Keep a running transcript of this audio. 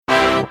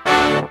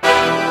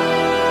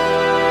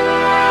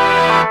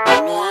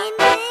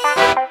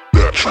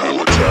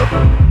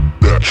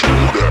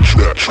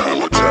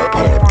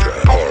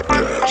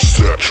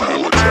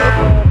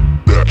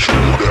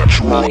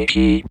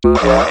Mikey,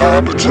 Booyah,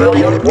 and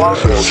William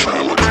Waffles.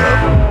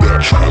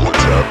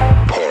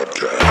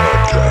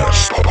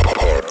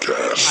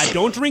 I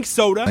don't drink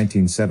soda.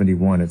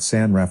 1971 at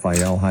San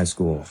Rafael High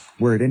School,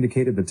 where it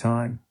indicated the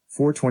time,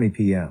 4:20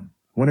 p.m.,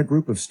 when a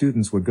group of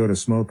students would go to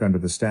smoke under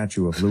the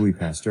statue of Louis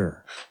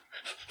Pasteur.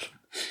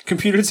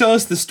 Computer, tell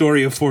us the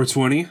story of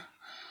 420.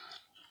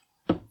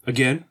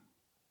 Again.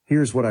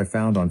 Here's what I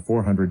found on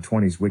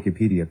 420's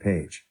Wikipedia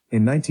page.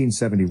 In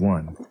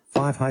 1971,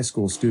 5 high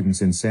school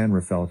students in San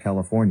Rafael,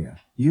 California,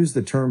 used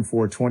the term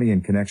 420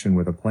 in connection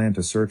with a plan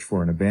to search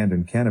for an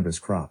abandoned cannabis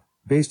crop,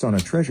 based on a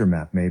treasure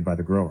map made by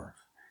the grower.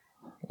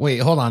 Wait,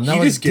 hold on. That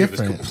You was just gave us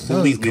different.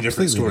 completely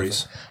different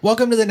stories.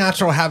 Welcome to the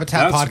Natural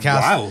Habitat That's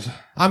Podcast. wild.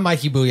 I'm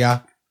Mikey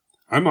Booyah.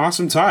 I'm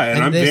Awesome Ty,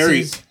 and I'm this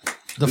very... is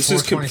the This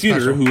is 420 Computer,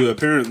 special. who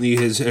apparently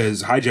has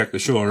hijacked the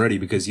show already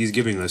because he's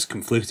giving us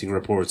conflicting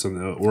reports on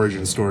the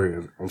origin story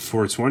of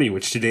 420,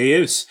 which today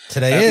is.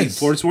 Happy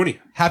 420.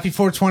 Happy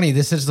 420.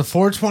 This is the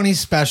 420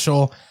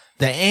 special,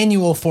 the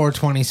annual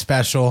 420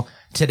 special.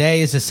 Today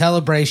is a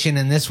celebration,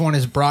 and this one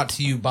is brought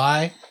to you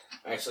by...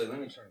 Actually, let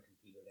me turn the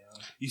computer down.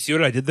 You see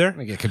what I did there? Let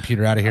me get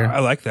computer out of here.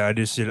 I like that. I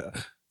just did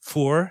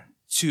 4,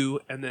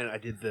 2, and then I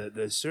did the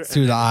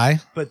Through the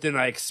eye. But then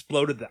I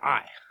exploded the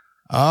eye.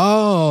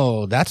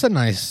 Oh, that's a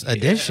nice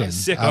addition.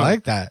 sick, I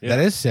like that. Yeah.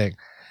 That is sick.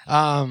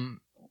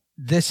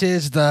 This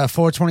is the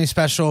 420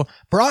 special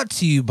brought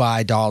to you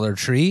by Dollar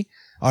Tree,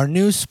 our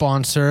new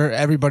sponsor.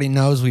 Everybody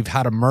knows we've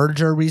had a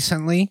merger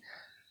recently.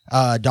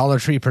 Dollar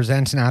Tree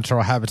presents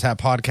Natural Habitat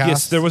Podcast.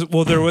 Yes, there was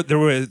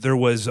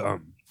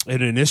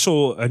an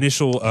initial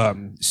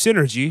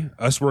synergy,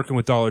 us working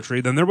with Dollar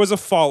Tree. Then there was a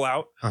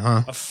fallout,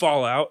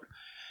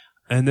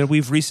 and then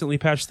we've recently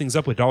patched things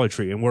up with Dollar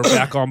Tree, and we're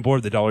back on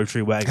board the Dollar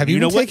Tree wagon. Have you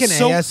know taken what?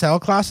 ASL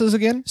classes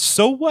again?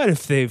 So what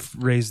if they've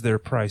raised their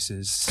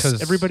prices?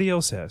 'Cause everybody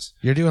else has.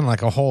 You're doing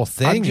like a whole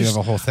thing. You just-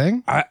 have a whole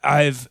thing?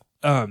 I've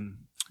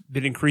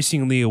been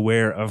increasingly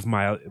aware of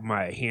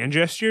my hand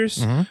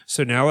gestures.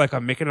 So now, like,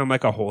 I'm making them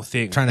like a whole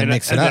thing, Trying to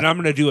mix it and up. then I'm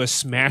gonna do a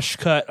smash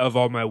cut of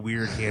all my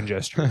weird hand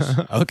gestures.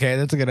 Okay,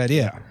 that's a good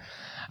idea.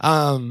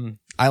 I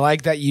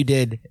like that you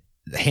did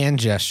hand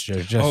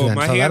gestures just Oh, then,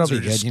 my so that'll hands be are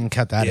good. just- You can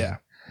cut that yeah. in.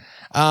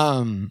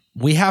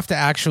 We have to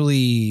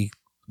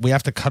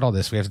cut all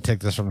this. We have to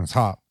take this from the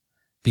top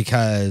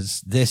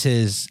because this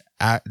is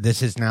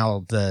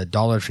now the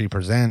Dollar Tree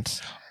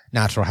presents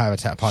Natural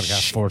Habitat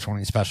Podcast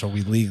 420 special.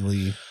 We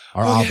legally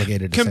are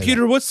obligated to say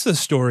Computer, that. what's the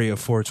story of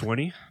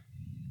 420?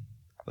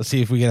 Let's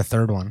see if we get a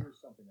third one.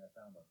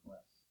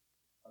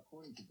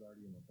 According to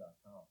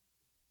Guardian.com,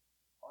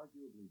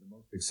 arguably the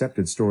most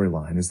accepted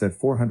storyline is that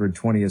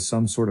 420 is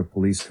some sort of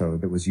police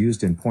code that was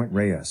used in Point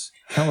Reyes,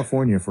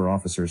 California for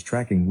officers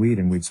tracking weed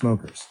and weed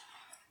smokers.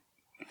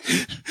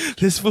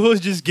 This fool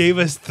just gave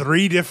us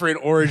 3 different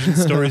origin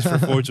stories for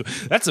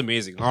 420. That's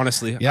amazing,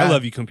 honestly. Yeah. I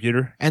love you,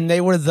 Computer. And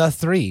they were the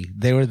three.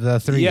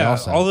 Yeah,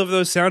 also. all of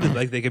those sounded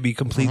like they could be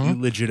completely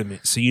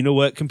legitimate. So you know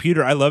what,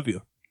 Computer, I love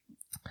you.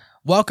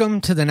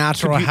 Welcome to the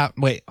Natural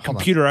Wait, hold on.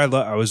 Computer, I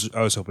was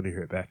hoping to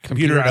hear it back.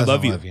 Computer, I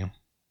love doesn't you.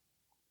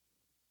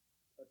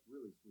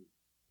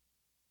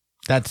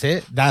 That's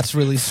it? That's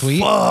really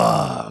sweet?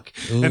 Fuck.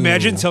 Ooh,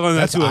 Imagine telling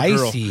that that's to a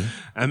icy. girl.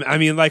 I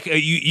mean, like,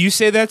 you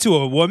say that to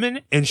a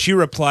woman and she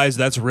replies,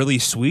 "That's really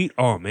sweet."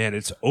 Oh, man,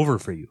 it's over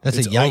for you. That's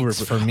it's a yikes over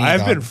for me,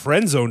 I've dog. been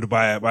friend zoned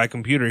by a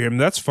Computer here, and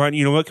that's fine.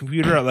 You know what,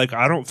 Computer? Like,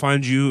 I don't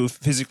find you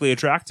physically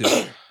attractive.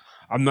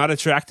 I'm not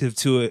attractive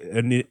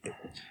to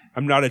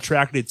I'm not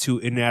attracted to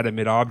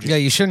inanimate objects. Yeah,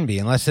 you shouldn't be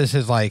unless this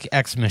is like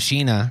Ex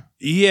Machina.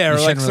 Yeah, You or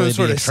like shouldn't some really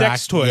sort be of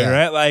sex toy, yeah.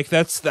 right? Like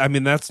that's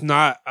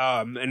not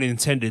an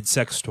intended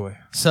sex toy.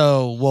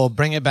 So we'll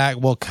bring it back.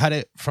 We'll cut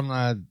it from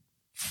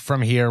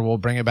here. We'll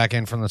bring it back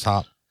in from the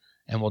top,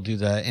 and we'll do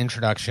the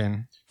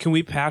introduction. Can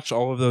we patch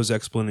all of those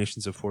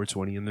explanations of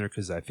 420 in there?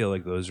 Because I feel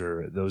like those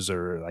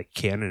are like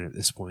canon at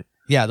this point.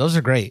 Yeah, those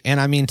are great. And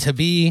I mean,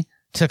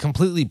 to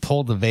completely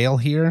pull the veil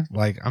here,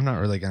 like I'm not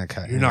really going to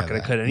cut. You're not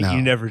going to cut any. No.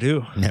 You never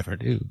do. Never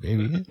do,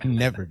 baby.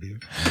 Never do.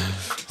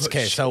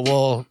 Okay,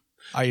 so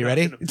are you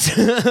ready?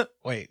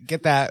 Wait,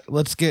 get that.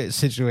 Let's get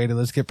situated.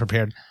 Let's get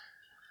prepared.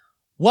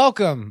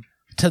 Welcome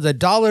to the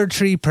Dollar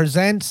Tree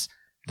presents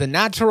the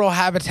Natural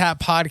Habitat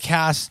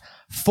Podcast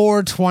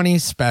 420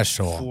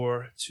 special.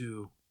 4,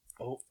 2,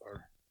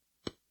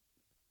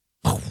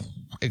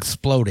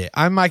 Explode it.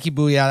 I'm Mikey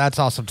Booyah. That's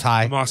Awesome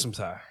Ty. I'm Awesome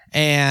Ty.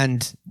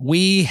 And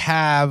we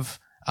have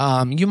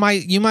you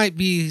might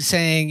be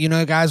saying,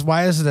 guys,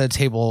 why is the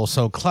table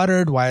so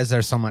cluttered? Why is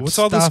there so much What's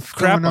stuff all this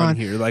crap going on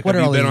here? Like, What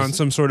have are you all been these on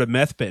some sort of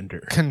meth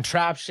bender?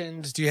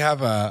 contraptions? Do you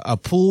have a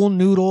pool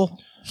noodle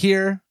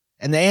here?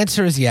 And the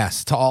answer is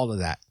yes to all of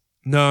that.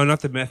 No,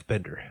 not the meth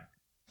bender.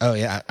 Oh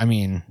yeah, I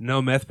mean,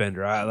 No meth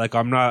bender. I'm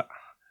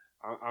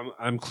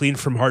clean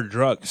from hard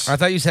drugs. I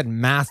thought you said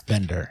math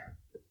bender.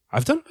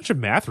 I've done a bunch of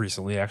math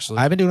recently, actually.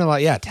 I've been doing a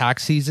lot. Yeah,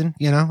 tax season.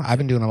 I've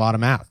been doing a lot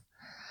of math.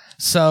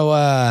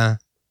 So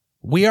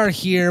we are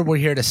here. We're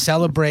here to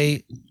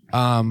celebrate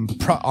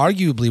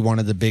arguably one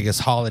of the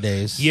biggest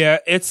holidays. Yeah,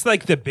 it's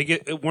like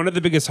one of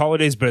the biggest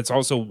holidays, but it's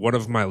also one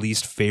of my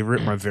least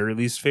favorite, my very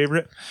least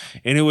favorite.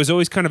 And it was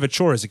always kind of a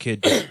chore as a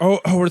kid. Oh,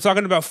 we're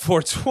talking about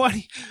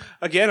 420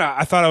 again.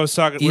 I thought we were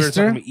talking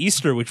about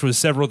Easter, which was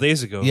several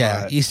days ago.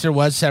 Yeah, Easter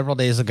was several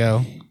days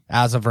ago,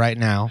 as of right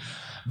now.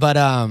 But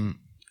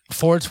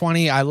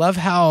 420, I love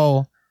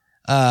how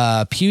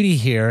Pewdie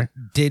here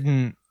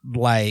didn't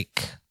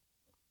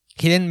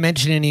he didn't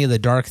mention any of the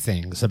dark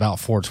things about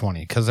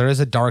 420 because there is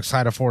a dark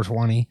side of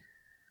 420.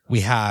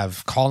 We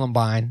have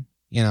Columbine,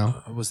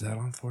 What was that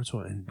on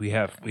 420? We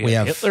have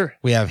Hitler.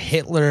 We have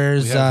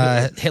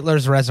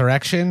Hitler's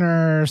resurrection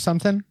or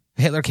something.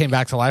 Hitler came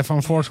back to life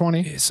on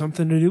 420. It's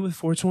something to do with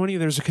 420.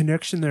 There's a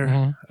connection there.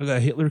 Mm-hmm. A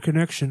Hitler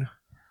connection.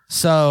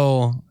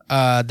 So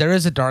there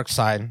is a dark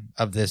side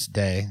of this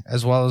day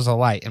as well as a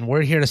light, and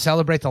we're here to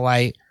celebrate the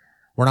light.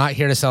 We're not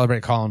here to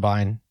celebrate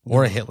Columbine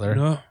or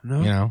Hitler.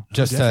 No.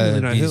 Just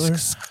to be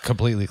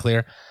completely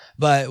clear.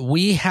 But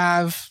we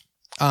have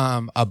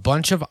a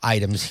bunch of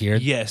items here.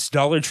 Yes,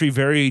 Dollar Tree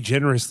very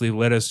generously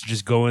let us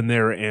just go in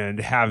there and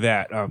have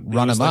that.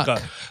 Run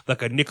amok.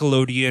 Like a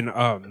Nickelodeon.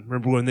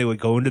 Remember when they would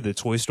go into the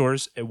toy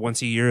stores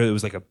once a year? It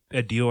was like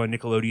a deal on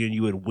Nickelodeon.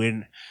 You would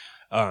win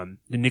the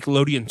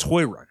Nickelodeon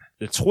Toy Run.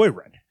 The Toy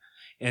Run.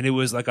 And it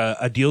was like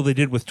a deal they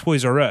did with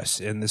Toys R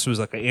Us, and this was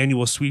like an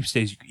annual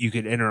sweepstakes you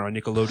could enter on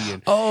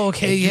Nickelodeon. Oh,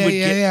 okay,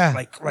 yeah.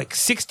 Like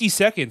 60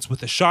 seconds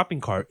with a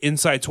shopping cart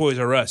inside Toys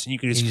R Us, and you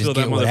can just fill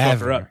that motherfucker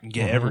whatever. up and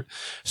get everything.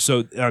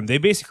 So they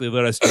basically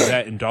let us do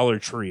that in Dollar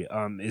Tree,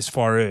 as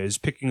far as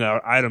picking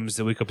out items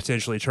that we could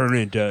potentially turn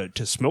into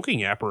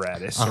smoking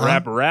apparatus or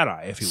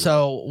apparati, if you will.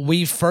 So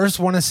we first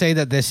want to say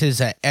that this is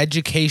an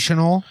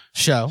educational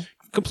show.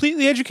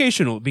 Completely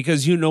educational,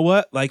 because you know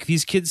what? Like,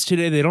 these kids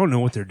today, they don't know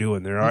what they're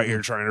doing. They're out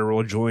here trying to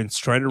roll joints,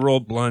 trying to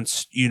roll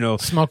blunts,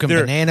 smoking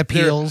banana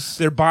peels.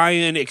 They're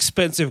buying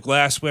expensive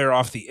glassware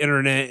off the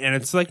internet, and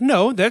it's like,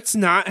 no, that's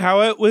not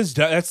how it was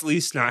done. That's at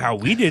least not how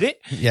we did it.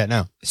 Yeah,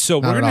 no. So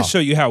we're going to show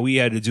you how we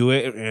had to do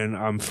it,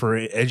 and for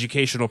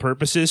educational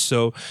purposes.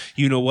 So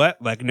you know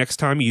what? Like, next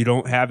time you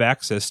don't have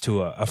access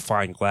to a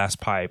fine glass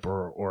pipe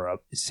or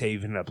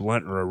saving a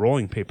blunt or a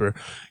rolling paper,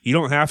 you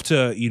don't have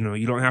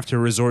to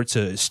resort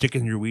to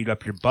sticking your weed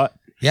up your butt.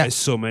 Yeah, as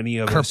so many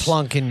of us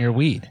kerplunk in your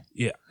weed.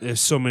 Yeah,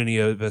 as so many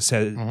of us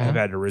have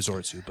had to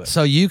resort to. But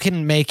so you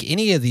can make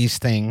any of these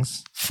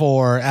things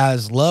for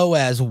as low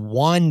as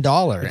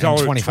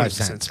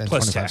 $1.25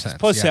 plus tax.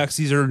 Plus tax.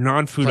 These are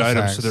non-food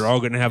items, so they're all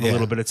going to have a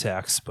little bit of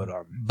tax. But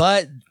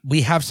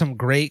we have some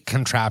great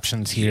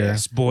contraptions here.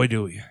 Yes, boy,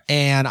 do we!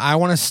 And I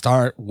want to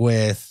start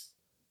with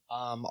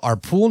our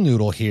pool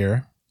noodle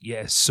here.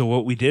 Yes. So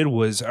what we did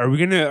was, are we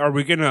gonna? Here,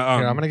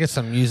 I'm gonna get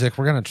some music.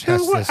 We're gonna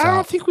test this out. I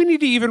don't think we need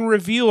to even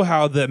reveal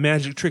how the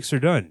magic tricks are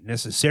done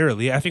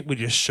necessarily. I think we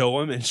just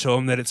show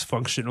them that it's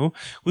functional.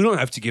 We don't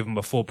have to give them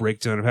a full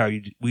breakdown of how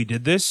we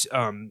did this.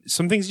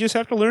 Some things you just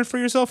have to learn for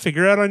yourself,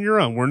 figure out on your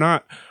own. We're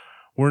not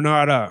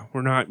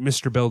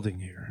Mr. Belding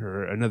here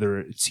or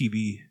another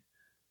TV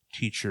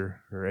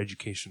teacher or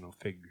educational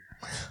figure.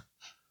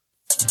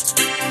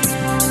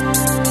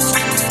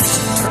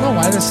 I don't know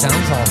why this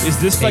sounds all. Is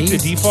this like the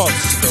default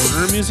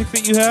stoner music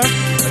that you have?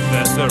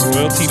 Like the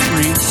royalty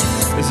free?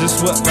 Is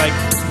this what like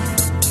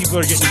people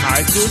are getting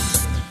high to?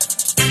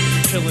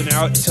 Chilling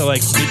out to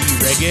like MIDI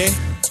reggae?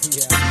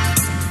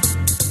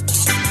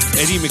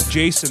 Yeah. Eddie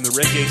McJason, the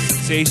reggae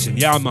sensation.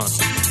 Yeah, man.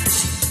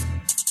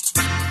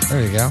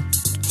 There you go.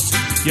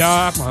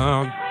 Yeah,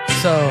 man.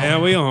 So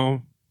and we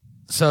on.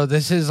 So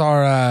this is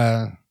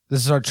our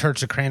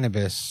Church of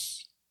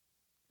Cannabis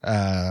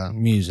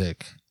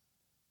music,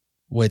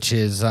 which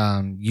is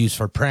used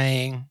for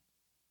praying,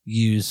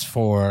 used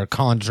for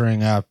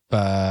conjuring up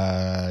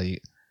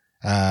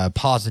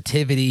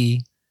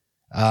positivity,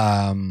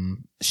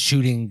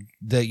 shooting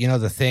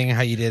the thing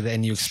how you did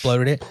and you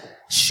exploded it,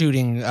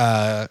 shooting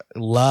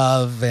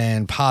love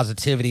and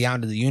positivity out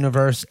into the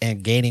universe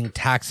and gaining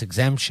tax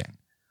exemption.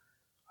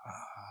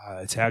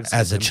 Tax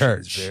as a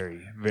church, is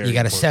very, very you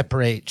got to important.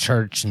 separate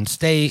church and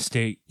state.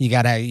 You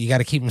got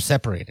to keep them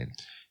separated.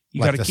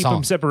 You got to keep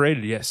them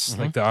separated, yes.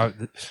 Mm-hmm. Like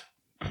the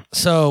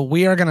So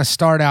we are going to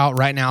start out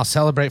right now,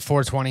 celebrate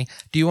 420.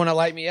 Do you want to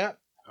light me up?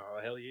 Oh,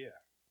 hell yeah.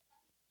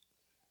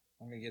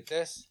 Let me get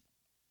this.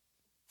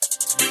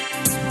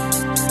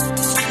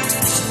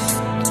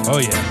 Oh,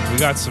 yeah. We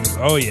got some.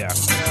 Oh, yeah.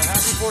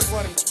 Happy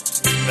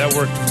 420. That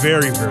worked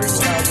very, very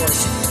well.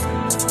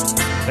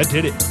 That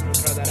did it.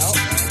 Try that out?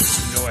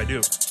 You know I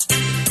do.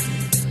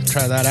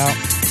 Try that out.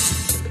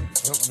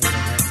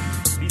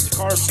 Needs a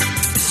carb.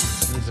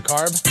 Needs a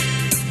carb. A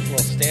little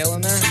stale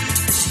in there.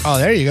 Oh,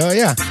 there you go.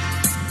 Yeah.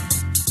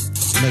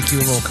 Make you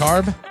a little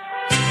carb.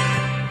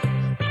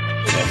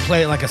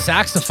 Play it like a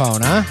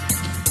saxophone, huh?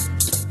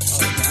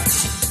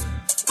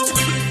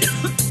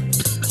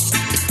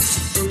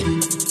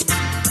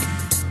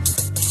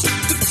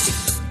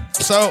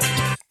 So,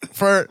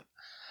 for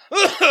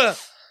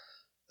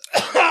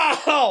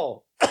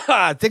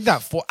I think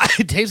that I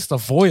taste the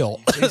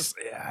foil. That's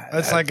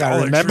that like I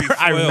Dollar remember. Tree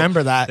I foil.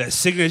 remember that. That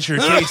signature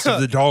taste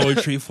of the Dollar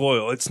Tree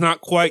foil. It's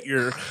not quite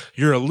your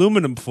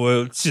aluminum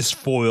foil. It's just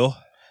foil.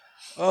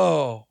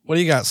 Oh, what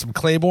do you got? Some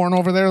Claiborne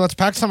over there? Let's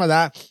pack some of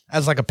that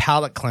as like a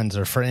palate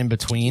cleanser for in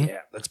between. Yeah,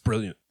 that's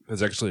brilliant.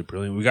 That's actually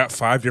brilliant. We got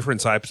 5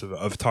 different types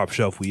of top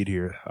shelf weed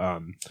here.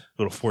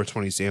 Little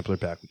 420 sampler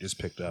pack we just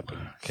picked up.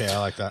 Okay, I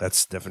like that.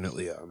 That's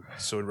definitely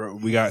so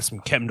we got some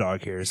Chem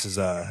Dog here. This is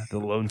the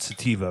lone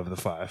sativa of the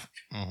 5.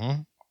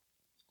 Mm-hmm.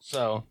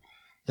 So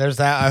there's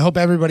that. I hope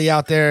everybody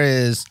out there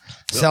is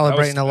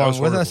celebrating That was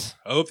along with horrible. us.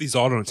 I hope these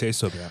all don't taste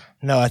so bad.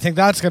 No, I think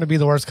that's going to be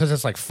the worst because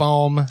it's like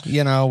foam.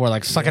 You know, we're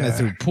like sucking it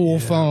through pool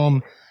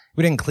foam.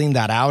 We didn't clean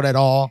that out at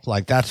all.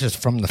 Like that's just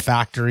from the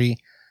factory,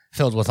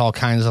 filled with all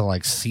kinds of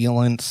like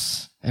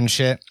sealants and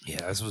shit.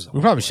 Yeah, this was. We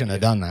probably shouldn't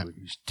have done that. It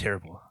was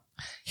terrible.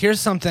 Here's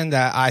something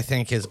that I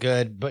think is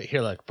good. But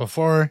here, look,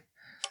 before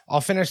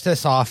I'll finish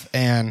this off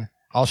and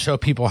I'll show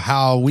people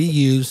how we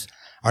use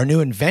our new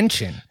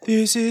invention.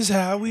 This is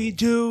how we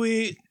do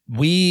it.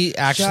 We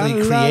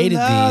actually created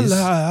these.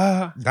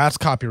 That's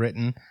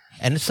copywritten.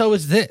 And so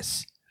is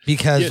this.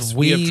 Because Yes,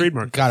 we have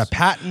trademarked got a this.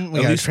 patent, we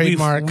At got a least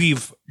trademark.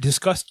 We've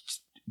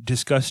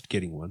discussed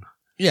getting one.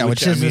 Yeah,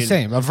 which I is the mean,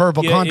 same. A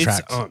verbal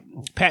contract.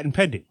 It's, patent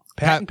pending.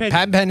 Patent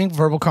pending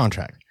verbal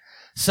contract.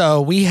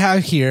 So we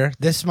have here,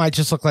 this might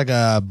just look like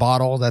a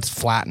bottle that's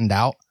flattened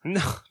out.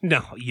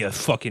 No, you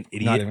fucking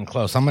idiot. Not even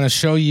close. I'm going to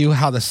show you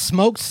how the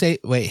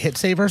hit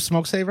saver,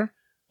 smoke saver.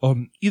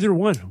 Either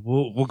one.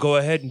 We'll go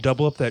ahead and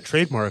double up that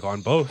trademark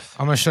on both.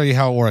 I'm going to show you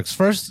how it works.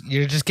 First,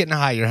 you're just getting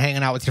high. You're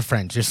hanging out with your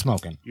friends. You're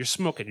smoking. You're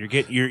smoking.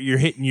 You're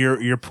hitting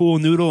your pool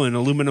noodle in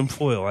aluminum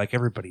foil like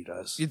everybody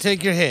does. You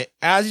take your hit.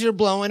 As you're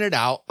blowing it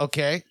out,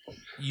 okay,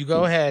 you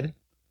go ahead.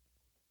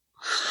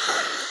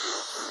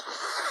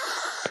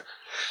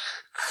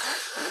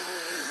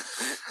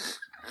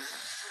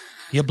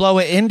 You blow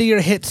it into your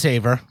hit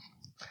saver.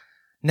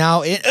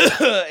 Now,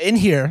 in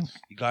here,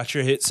 You got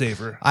your hit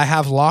saver I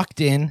have locked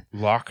in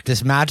locked.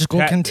 this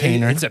magical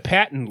container. It's a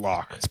patent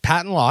lock. It's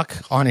patent lock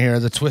on here,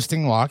 the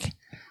twisting lock.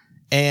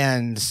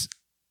 And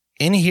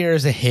in here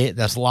is a hit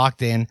that's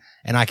locked in,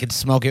 and I can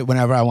smoke it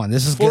whenever I want.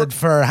 This is good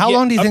for how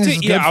long do you think this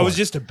is good for? I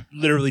was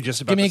literally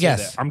just about Give me to a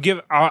say guess.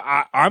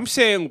 that. I'm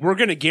saying we're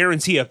going to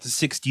guarantee up to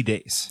 60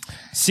 days.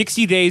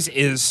 60 days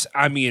is,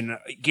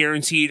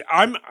 guaranteed.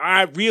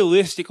 I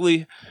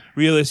realistically,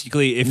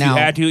 if Now- you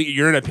had to,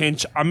 you're in a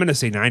pinch. I'm going to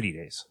say 90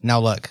 days. Now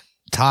look,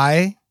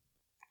 Ty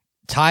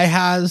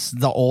has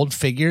the old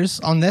figures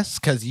on this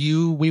because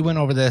we went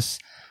over this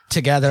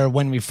together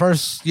when we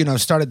first,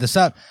 started this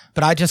up.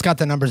 But I just got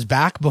the numbers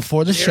back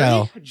before the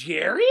show.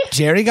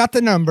 Jerry got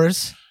the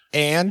numbers,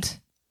 and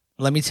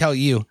let me tell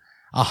you,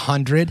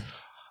 100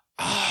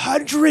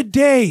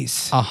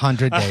 days.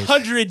 100 days.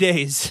 100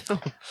 days.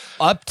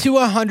 Up to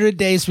 100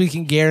 days, we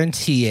can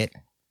guarantee it.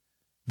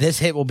 This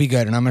hit will be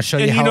good, and I'm going to show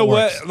you And how you know it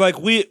works. what? Like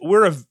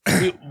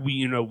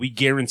we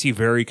guarantee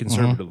very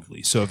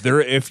conservatively. So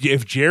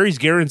if Jerry's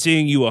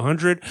guaranteeing you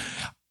 100,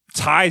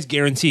 Ty's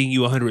guaranteeing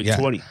you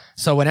 120.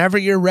 So whenever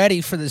you're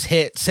ready for this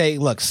hit, say,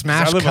 look,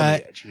 smash I live on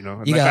cut. the edge, you You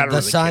Like, got I don't the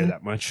really sun. care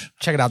that much.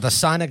 Check it out. The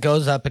sun, it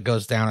goes up, it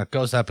goes down, it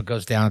goes up, it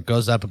goes down, it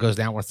goes up, it goes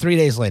down. We're 3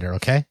 days later,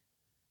 okay?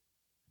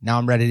 Now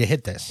I'm ready to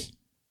hit this.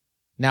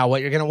 Now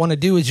what you're going to want to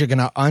do is you're going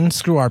to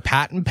unscrew our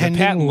patent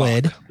pending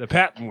lid. Lock. The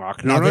patent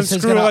lock. Now Don't this is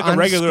unscrew gonna like a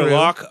regular unscrew-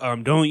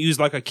 lock. Don't use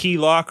like a key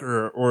lock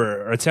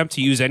or attempt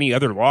to use any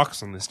other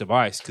locks on this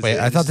device. 'Cause Wait,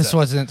 I thought this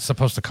wasn't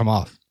supposed to come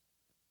off.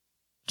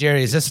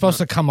 Jerry, is this supposed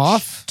to come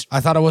off? I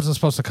thought it wasn't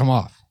supposed to come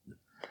off.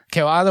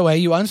 Okay, well, either way,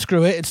 you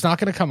unscrew it. It's not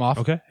going to come off.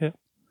 Okay. Yeah.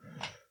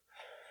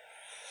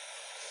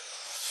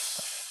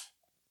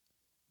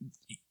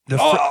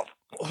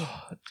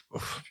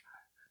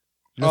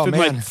 Nothing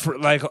man.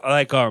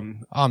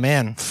 Oh,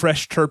 man.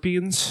 fresh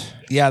terpenes.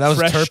 Yeah, that was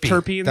Fresh terpy.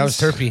 terpenes? That was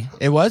terpy.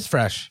 It was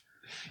fresh.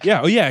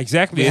 Yeah. Oh yeah.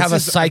 Exactly. We have a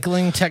It's just-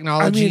 cycling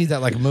technology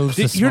that like moves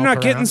the You're smoke not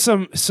getting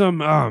around. some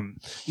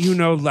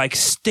like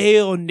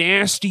stale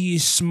nasty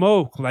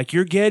smoke. Like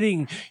you're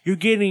getting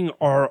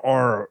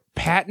our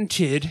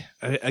patented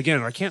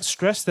again. I can't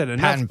stress that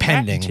enough.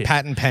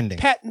 Patent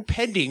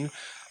pending.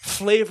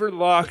 Flavor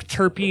lock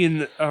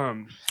terpene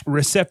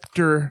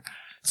receptor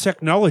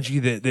technology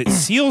that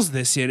seals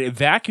this in. It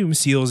vacuum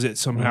seals it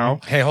somehow.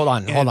 Hey, hold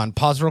on.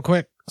 Pause real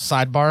quick.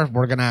 Sidebar.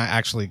 We're going to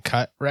actually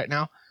cut right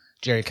now.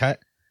 Jerry, cut.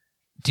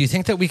 Do you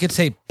think that we could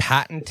say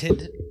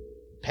patented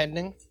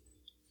pending?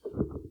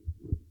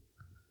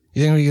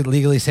 You think we could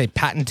legally say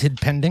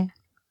patented pending?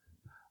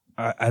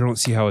 I don't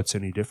see how it's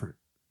any different.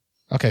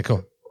 Okay,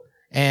 cool.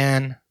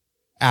 And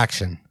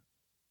action.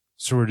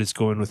 So we're just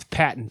going with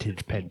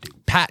patented pending.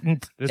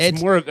 Patent.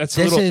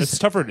 It's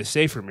tougher to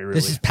say for me, really.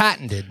 This is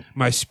patented.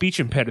 My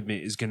speech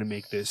impediment is going to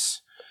make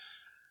this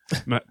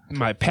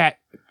my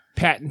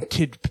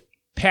patented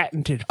Okay,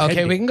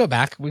 pending. we can go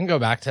back. We can go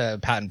back to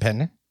patent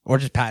pending or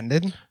just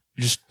patented.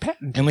 Just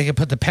patented. And we could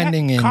put the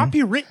pending in.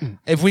 Copywritten.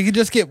 If we could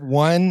just get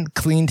one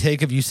clean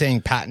take of you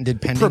saying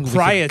patented pending, we could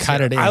Proprietary. cut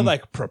it in. I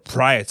like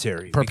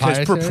proprietary.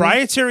 Proprietary? Because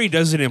proprietary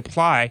doesn't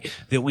imply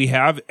that we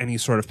have any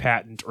sort of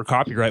patent or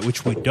copyright,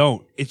 which we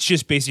don't. It's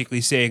just basically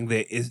saying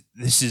that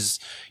this is,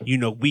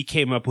 we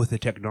came up with the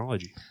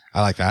technology.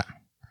 I like that.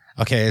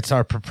 Okay, it's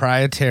our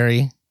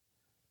proprietary.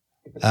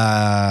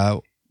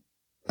 We'll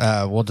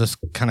just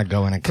kind of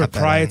go in and cut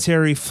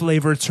Proprietary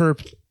flavor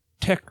terp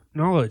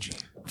technology.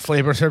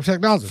 Flavor Syrup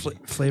Technology.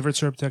 Flavor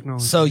syrup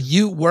technology. So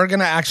we're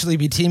gonna actually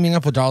be teaming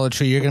up with Dollar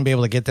Tree. You're gonna be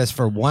able to get this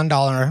for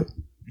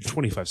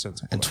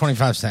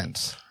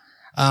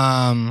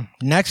 $1.25.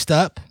 Next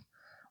up,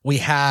 we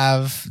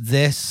have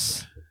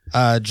this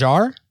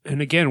jar.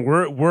 And again,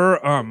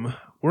 we're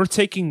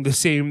taking the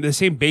same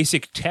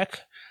basic tech,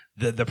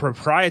 the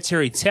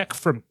proprietary tech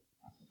from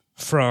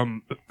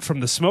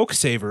the smoke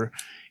saver,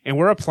 and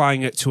we're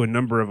applying it to a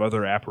number of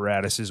other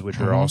apparatuses,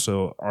 which are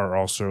also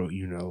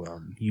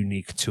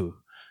unique to.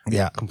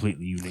 Yeah,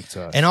 completely unique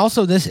to us. And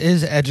also, this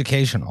is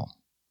educational.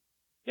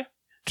 Yeah,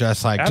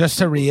 just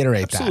to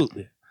reiterate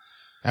Absolutely. that.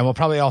 And we'll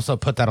probably also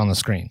put that on the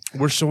screen.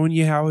 We're showing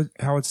you how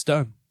it's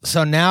done.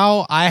 So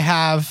now I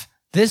have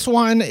this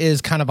one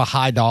is kind of a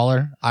high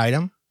dollar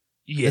item.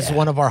 Yeah, this is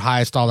one of our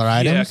highest dollar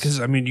items. Yeah, because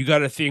you got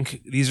to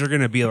think these are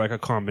going to be like a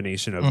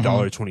combination of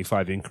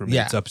 $1.25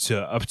 increments up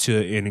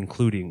to and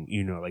including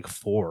like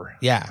 4.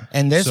 Yeah,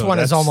 and this one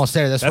is almost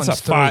there. This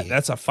one's 3.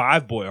 That's a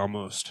 5 boy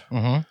almost.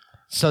 Mm-hmm.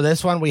 So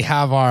this one, we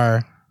have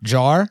our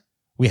jar.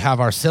 We have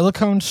our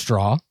silicone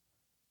straw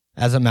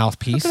as a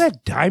mouthpiece. Look at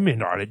that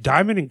diamond on it.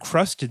 Diamond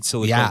encrusted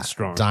silicone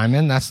straw.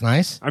 Diamond. That's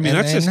nice.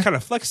 That's just kind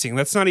of flexing.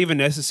 That's not even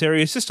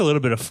necessary. It's just a little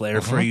bit of flair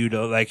for you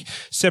to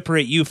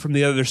separate you from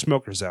the other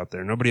smokers out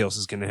there. Nobody else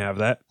is going to have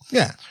that.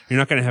 Yeah. You're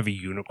not going to have a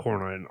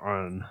unicorn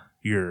on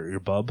your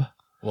bub.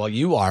 Well,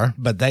 you are,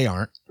 but they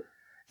aren't.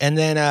 And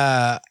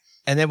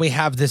then we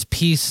have this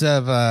piece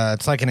of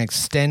it's like an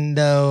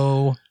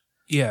extendo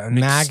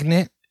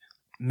magnet.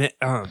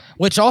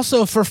 Which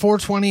also for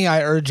 420,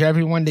 I urge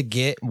everyone to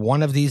get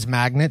one of these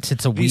magnets.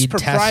 It's a weed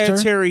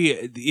proprietary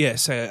tester.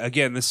 Yes,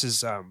 again, this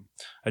is a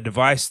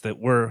device that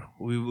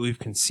we've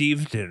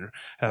conceived and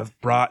have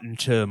brought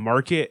into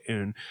market,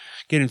 and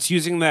again, it's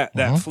using that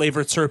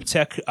flavor terp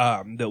tech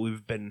that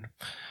we've been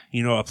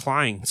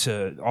applying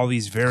to all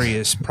these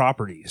various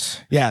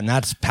properties. Yeah, and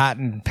that's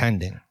patent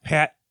pending.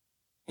 Proprietary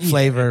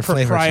flavor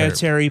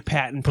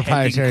patent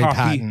proprietary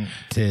pending,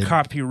 patented,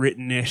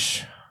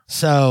 copywritten-ish.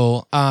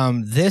 So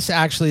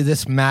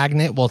this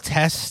magnet will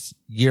test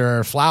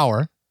your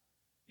flour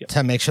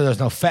to make sure there's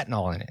no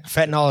fentanyl in it.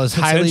 Fentanyl is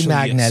highly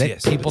magnetic.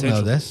 Yes, people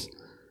know this.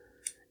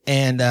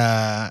 And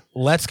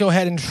let's go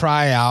ahead and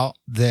try out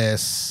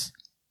this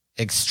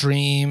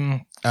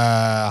extreme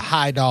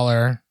high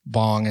dollar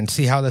bong and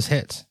see how this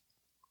hits.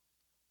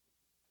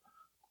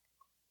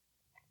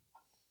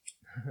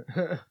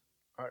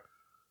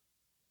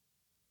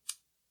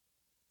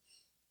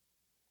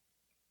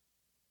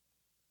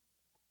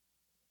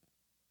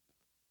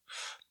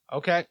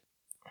 Okay.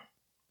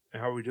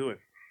 How are we doing?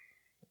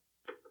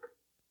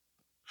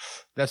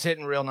 That's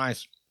hitting real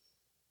nice.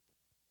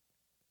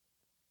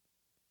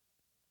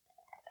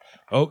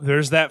 Oh,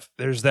 there's that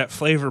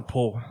flavor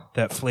pull,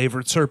 that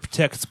flavor terp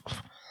tech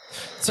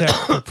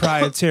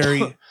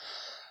proprietary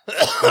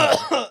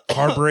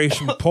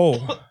carburation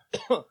pull.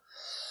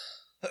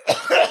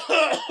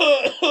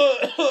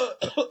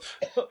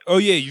 Oh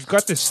yeah, you've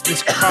got this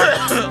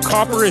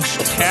copperish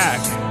tag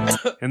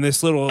and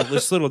this little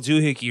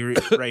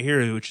doohickey right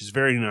here, which is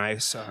very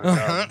nice.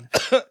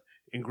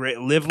 And great,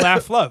 live,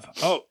 laugh, love.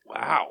 Oh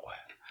wow,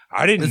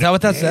 I didn't. Is that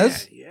what that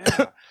says?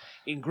 Yeah,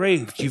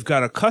 engraved. You've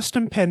got a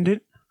custom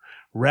pendant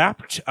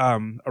wrapped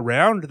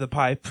around the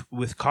pipe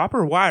with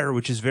copper wire,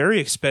 which is very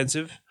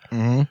expensive.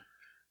 Mm-hmm.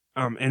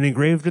 And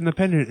engraved in the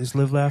pendant is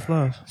live, laugh,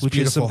 love, which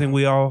beautiful. is something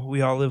we all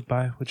live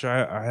by, which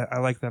I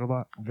like that a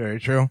lot. Very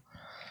true.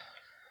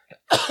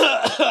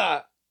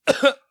 Oh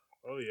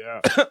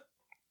yeah,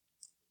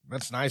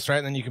 that's nice, right?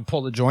 And then you can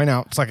pull the joint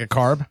out. It's like a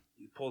carb.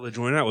 You pull the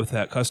joint out with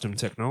that custom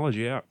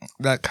technology, yeah.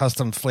 That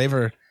custom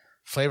flavor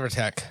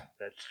tech.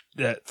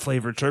 That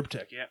flavor terp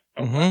tech, yeah.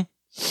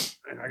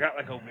 Mm-hmm. And I got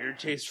like a weird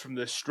taste from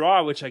the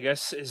straw, which I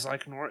guess is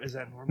like is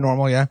that normal?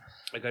 Normal, yeah.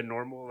 Like a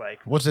normal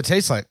What's it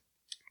taste like?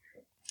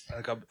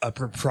 Like a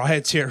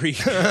proprietary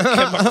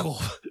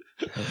chemical.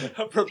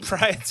 A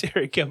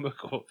proprietary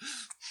chemical.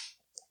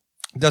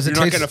 Does it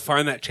You're taste? not going to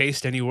find that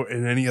taste anywhere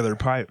in any other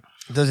pipe.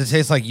 Does it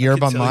taste like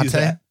yerba mate?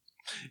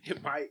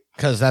 It might.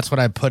 Because that's what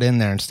I put in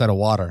there instead of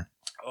water.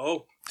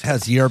 Oh, it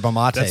has yerba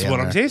mate. that's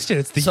what I'm tasting.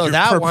 It's the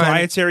that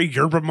proprietary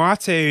yerba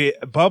mate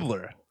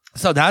bubbler.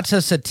 So that's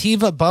a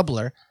sativa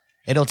bubbler.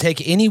 It'll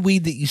take any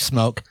weed that you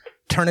smoke,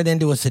 turn it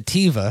into a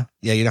sativa.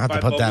 Yeah, you don't have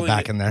to put that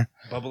back in there.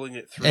 Bubbling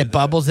it through. It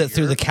bubbles it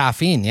through the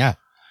caffeine, yeah.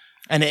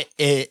 And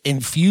it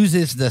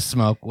infuses the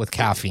smoke with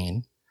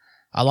caffeine.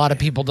 A lot of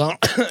people don't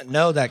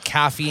know that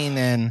caffeine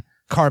and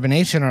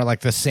carbonation are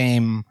like the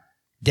same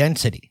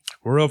density.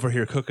 We're over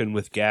here cooking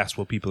with gas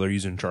while people are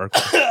using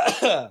charcoal.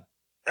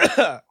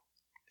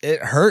 it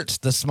hurts.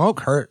 The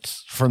smoke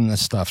hurts from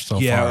this stuff so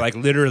far. Yeah, like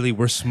literally,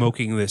 we're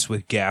smoking this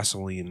with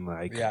gasoline.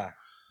 Like, yeah.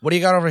 What do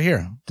you got over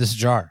here? This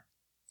jar.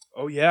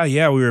 oh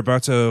yeah. We're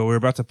about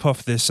to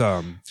puff this.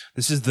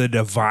 This is the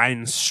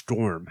Divine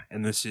Storm,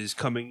 and this is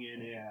coming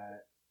in at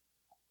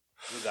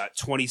we got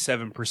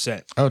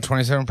 27%. Oh,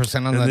 27%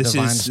 on And the this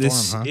Divine is Storm,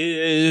 this huh?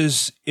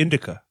 is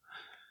indica.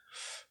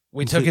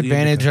 We took completely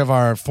advantage indica. of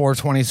our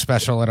 420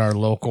 special at our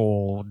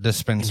local Your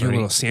dispensary.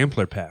 little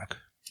sampler pack.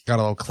 Got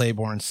a little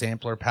Claiborne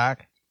sampler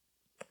pack.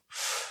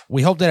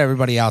 We hope that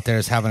everybody out there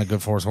is having a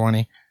good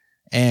 420.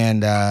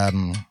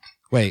 And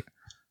wait,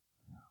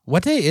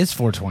 what day is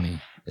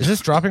 420? Is this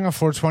dropping on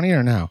 420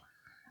 or no?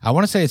 I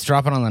want to say it's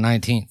dropping on the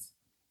 19th.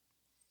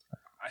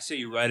 I say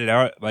you write it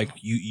out like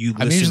you.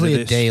 I'm listen usually to a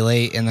this. day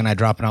late, and then I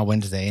drop it on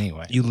Wednesday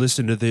anyway. You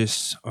listen to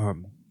this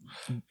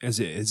as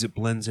it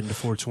blends into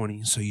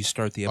 420. So you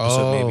start the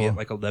episode maybe at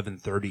like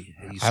 11:30,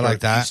 and you I start, like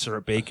that. You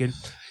start baking.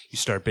 You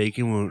start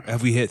baking.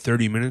 Have we hit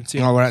 30 minutes?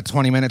 You know, we're at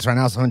 20 minutes right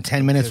now, so in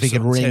 10 minutes we So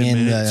could ring 10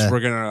 in minutes, the we're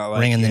gonna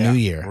like, ring in the new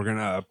year.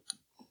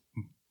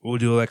 We'll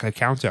do like a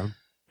countdown.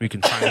 We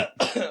can find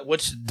it.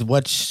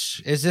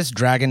 which is this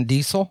Dragon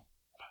Diesel?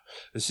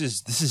 This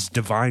is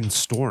Divine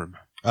Storm.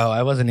 Oh,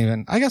 I wasn't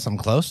even. I guess I'm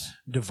close.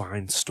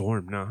 Divine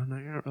Storm. No,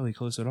 you're not really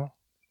close at all.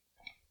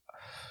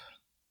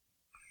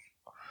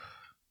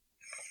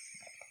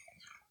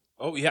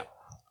 Oh yeah.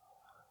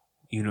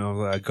 You know,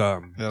 like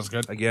That's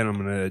good. again, I'm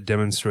gonna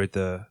demonstrate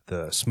the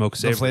smoke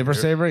saver. The flavor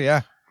here. saver,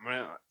 yeah.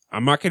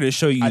 I'm not gonna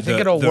show you. I think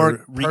it'll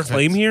work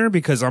reclaim perfect. here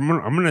because I'm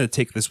gonna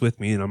take this with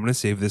me and I'm gonna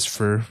save this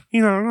for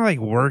like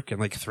work in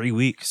like 3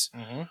 weeks.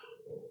 Mm-hmm.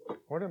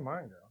 Where did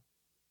mine go?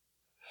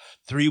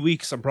 3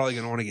 weeks. I'm probably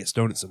gonna want to get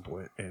stoned at some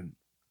point. And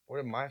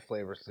Where did my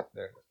flavor sit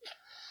there?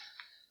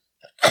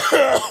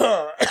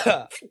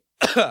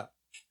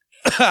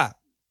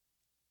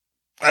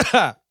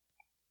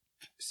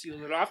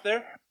 seal it off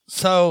there.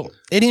 So,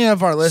 any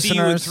of our See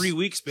you in listeners, 3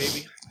 weeks,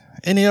 baby.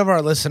 any of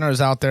our listeners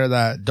out there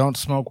that don't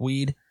smoke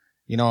weed,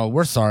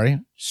 we're sorry.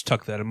 Just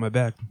tuck that in my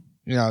bag.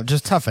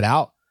 Just tough it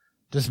out.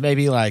 Just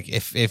maybe like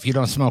if you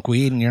don't smoke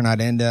weed and you're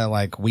not into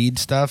like weed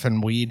stuff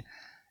and weed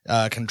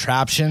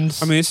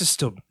contraptions. I mean, this is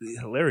still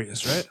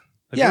hilarious, right?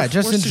 Like, yeah, we're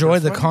just super enjoy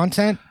the funny.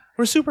 content.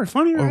 We're super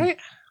funny, right?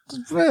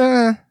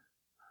 Eh,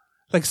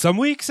 Like some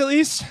weeks at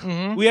least.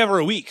 mhm. We have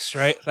our weeks,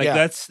 right? Like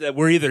Yeah. that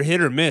we're either hit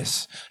or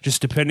miss,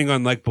 just depending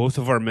on like both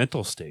of our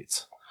mental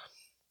states.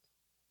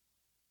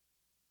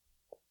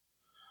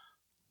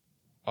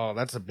 Oh,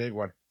 that's a big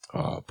one.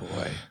 Oh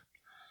boy.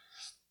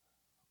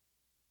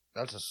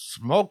 That's a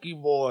smoky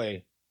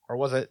boy. Or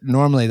was it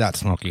normally that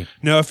smoky?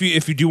 No, if you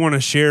do want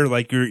to share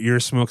like your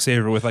smoke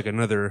saver with like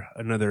another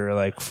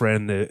like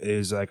friend that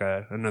is like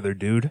another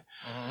dude,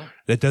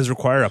 that does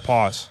require a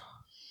pause.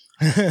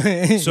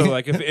 So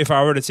like if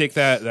I were to take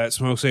that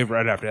smoke saver,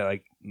 I'd have to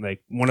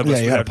like one of us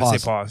you would have gotta to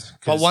say pause.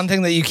 But one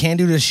thing that you can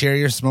do to share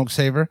your smoke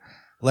saver,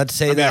 let's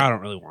say I that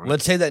don't really want it.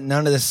 let's say that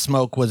none of this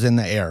smoke was in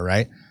the air,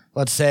 right?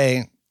 Let's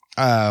say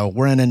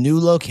we're in a new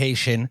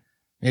location.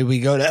 Maybe we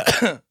go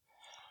to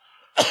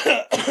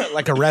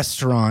like a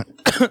restaurant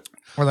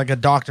or like a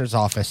doctor's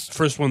office.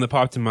 First one that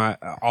popped in my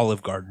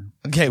Olive Garden.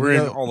 Okay, We're we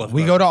in go, Olive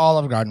we Garden. go to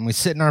Olive Garden. We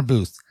sit in our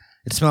booth.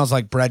 It smells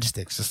like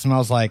breadsticks. It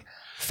smells like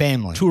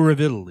family. Tour of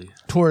Italy.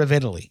 Tour of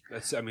Italy.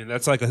 That's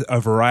like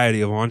a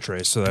variety of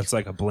entrees, so that's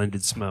like a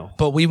blended smell.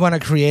 But we want to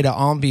create an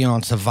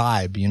ambiance, a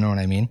vibe. You know what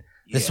I mean?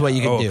 This is what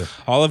you can do.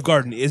 Olive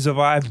Garden is a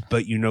vibe,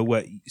 but you know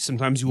what?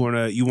 Sometimes you want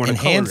to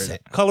Enhance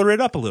color it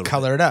up a little.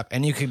 Color it up,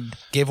 and you could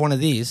give one of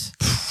these.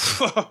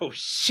 Oh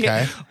shit!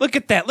 Okay. Look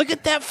at that! Look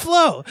at that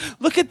flow!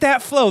 Look at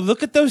that flow!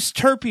 Look at those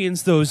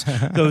terpenes, those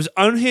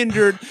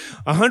unhindered,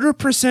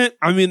 100%.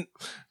 I mean,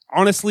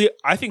 honestly,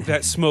 I think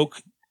that smoke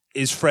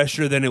is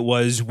fresher than it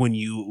was when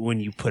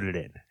you put it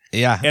in,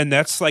 Yeah, and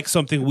that's like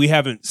something we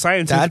haven't that's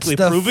scientifically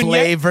the proven yet.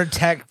 flavor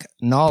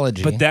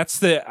technology. But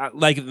that's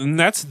and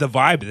that's the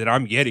vibe that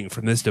I'm getting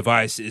from this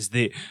device is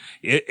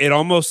it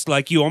almost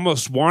like you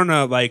almost want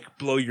to like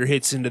blow your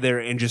hits into there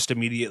and just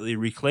immediately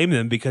reclaim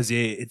them because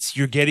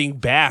you're getting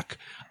back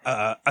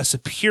a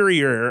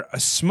superior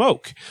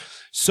smoke.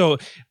 So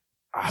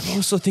I'm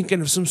also thinking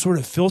of some sort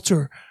of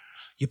filter.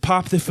 You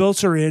pop the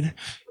filter in,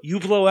 you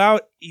blow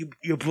out,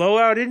 you blow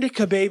out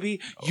indica,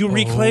 baby. You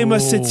reclaim a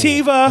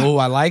sativa. Oh,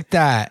 I like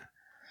that.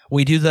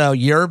 We do the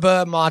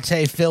yerba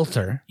mate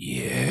filter.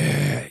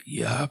 Yeah,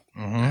 yep.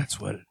 Mhm.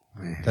 That's what.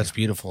 That's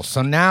beautiful.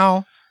 So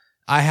now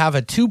I have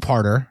a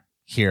two-parter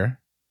here.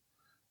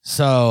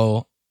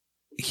 So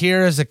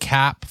here is a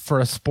cap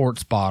for a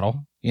sports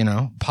bottle.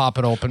 Pop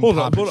it open, Hold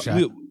pop on. it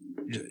shut.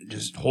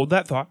 Just hold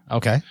that thought.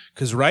 Okay.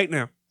 Because right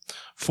now,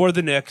 for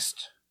the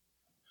next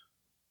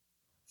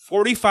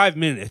 45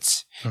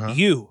 minutes, Uh-huh.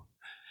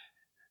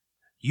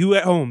 you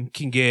at home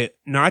can get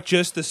not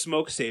just the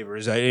smoke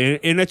savers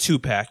in a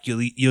 2-pack.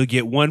 You'll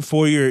get one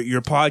for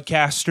your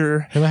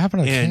podcaster. Hey, what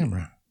happened to the And-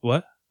 camera?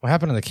 What? What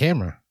happened to the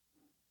camera?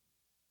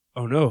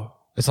 Oh no!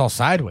 It's all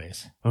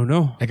sideways. Oh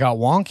no! It got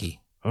wonky.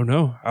 Oh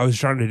no! I was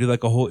trying to do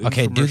like a whole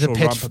Okay, do the infomercial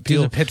pitch. romp Do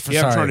appeal. the pitch for Yeah,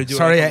 I'm sorry. trying to do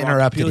Sorry, like I a romp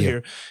interrupted appeal you.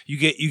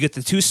 here. You get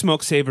the 2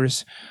 smoke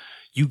savers.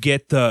 You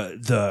get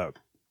the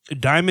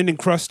diamond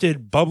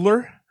encrusted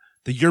bubbler,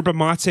 the yerba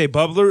mate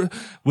bubbler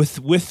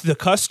with the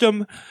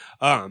custom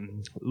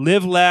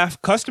live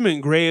laugh custom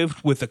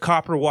engraved with the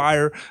copper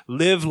wire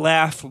live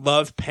laugh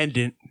love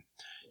pendant.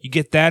 You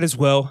get that as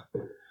well.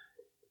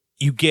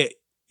 You get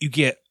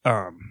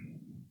a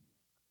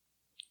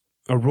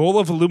roll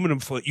of aluminum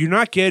foil. You're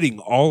not getting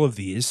all of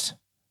these.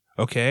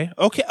 Okay.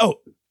 Oh,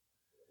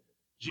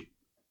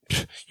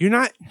 you're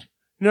not.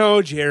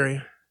 No,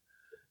 Jerry.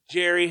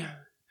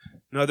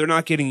 No, they're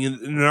not getting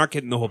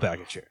the whole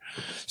package here.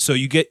 So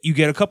you get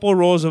a couple of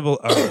rolls of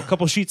a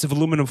couple sheets of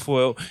aluminum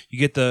foil. You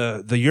get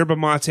the yerba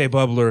mate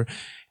bubbler,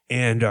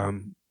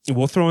 and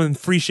we'll throw in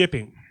free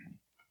shipping.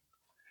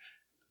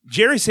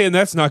 Jerry's saying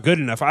that's not good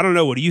enough. I don't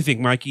know. What do you think,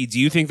 Mikey? Do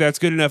you think that's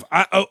good enough?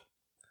 I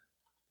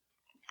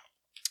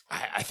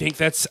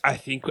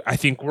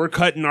think we're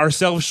cutting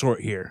ourselves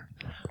short here.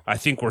 I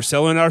think we're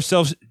selling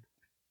ourselves.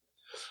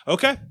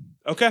 Okay.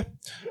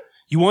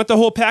 You want the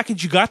whole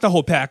package? You got the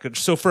whole package.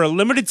 So for a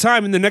limited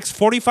time in the next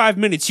 45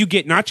 minutes, you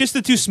get not just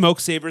the 2 smoke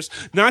savers,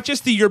 not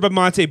just the yerba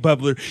mate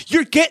bubbler.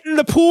 You're getting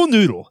the pool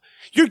noodle.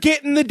 You're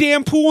getting the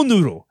damn pool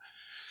noodle.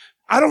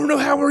 I don't know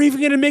how we're even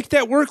going to make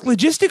that work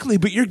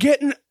logistically, but you're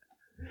getting...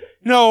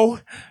 No.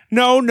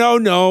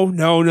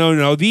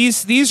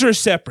 These are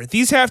separate.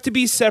 These have to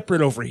be separate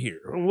over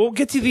here. We'll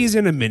get to these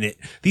in a minute.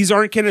 These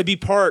aren't going to be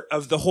part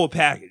of the whole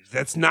package.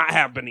 That's not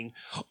happening.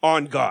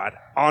 On God,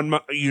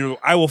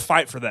 I will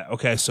fight for that.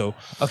 Okay, so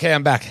Okay,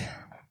 I'm back.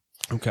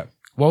 okay.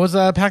 What was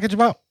the package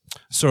about?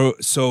 So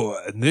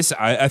this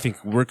I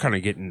think we're kind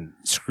of getting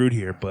screwed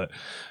here, but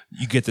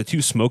you get the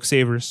 2 smoke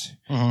savers,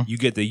 you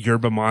get the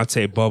yerba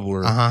mate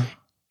bubbler,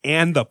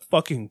 and the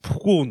fucking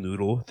pool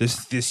noodle.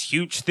 This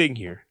huge thing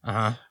here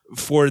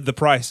for the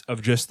price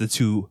of just the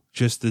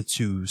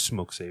two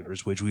smoke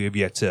savers, which we have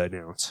yet to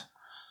announce.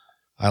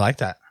 I like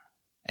that.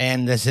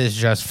 And this is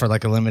just for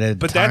like a limited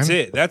But time?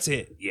 that's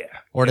it. Yeah.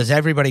 Or does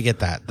everybody get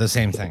that? The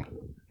same thing?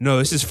 No,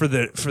 this is for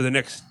the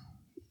next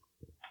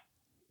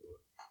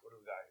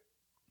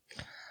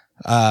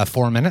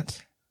 4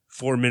 minutes?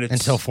 4 minutes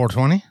Until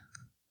 4:20?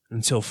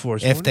 Until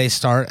 4:20. If they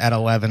start at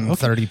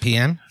 11:30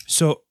 p.m.?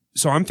 So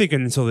I'm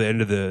thinking until the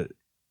end of the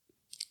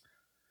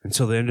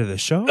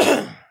show.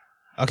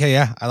 Okay,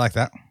 yeah, I like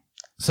that.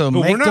 So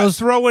But make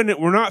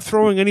we're not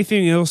throwing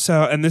anything else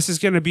out, and this is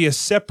going to be a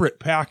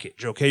separate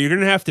package. Okay, you're going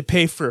to have to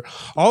pay for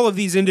all of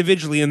these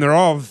individually, and they're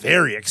all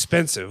very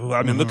expensive.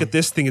 I mean, look at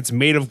this thing; it's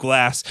made of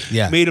glass,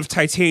 made of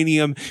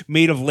titanium,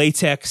 made of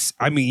latex.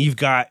 I mean, you've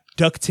got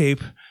duct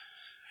tape.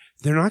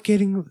 They're not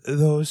getting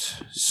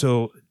those,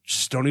 so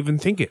just don't even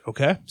think it.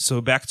 Okay,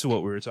 so back to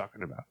what we were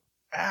talking about.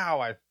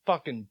 Ow, I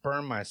fucking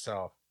burned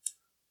myself.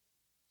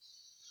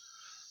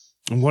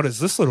 And what is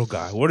this little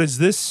guy? What is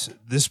this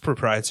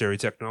proprietary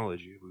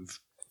technology?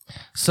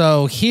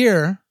 So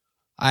here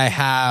I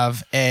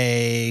have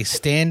a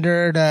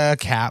standard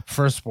cap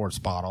for a sports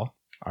bottle.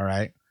 All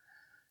right.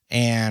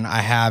 And I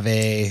have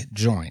a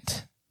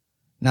joint.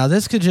 Now,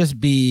 this could just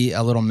be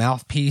a little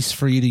mouthpiece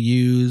for you to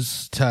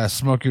use to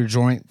smoke your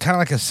joint, kind of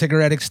like a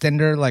cigarette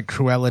extender, like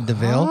Cruella de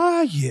Vil.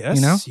 Ah, yes.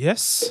 You know?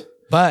 Yes.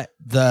 But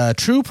the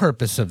true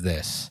purpose of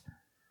this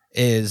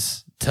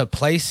is to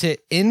place it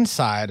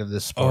inside of the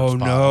sports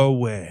bottle. No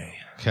way.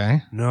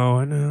 Okay.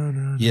 No.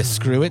 You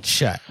screw it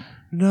shut.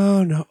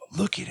 No.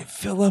 Look at it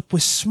fill up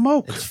with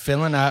smoke. It's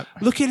filling up.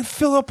 Look at it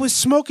fill up with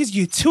smoke as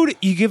you toot it.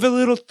 You give it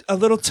a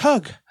little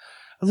tug,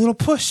 a little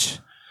push,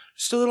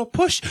 just a little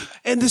push,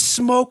 and the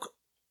smoke.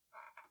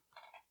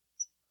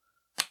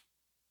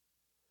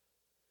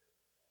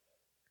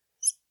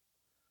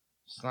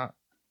 It's not.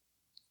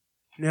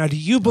 Now, do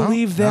you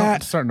believe that?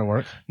 It's starting to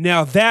work.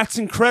 Now that's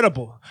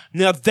incredible.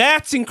 Now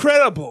that's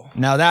incredible.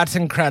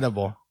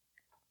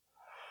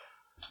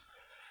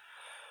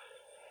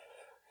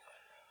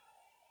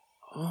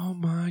 Oh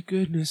my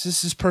goodness,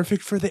 this is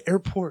perfect for the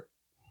airport.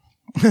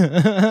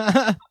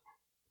 Yeah,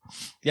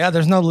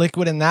 there's no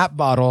liquid in that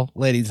bottle,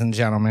 ladies and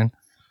gentlemen.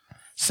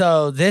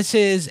 So this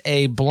is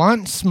a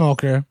blunt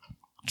smoker,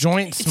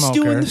 joint smoker. It's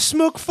doing the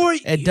smoke for you.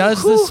 It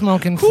does the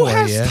smoking for you. Who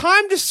has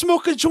time to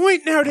smoke a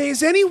joint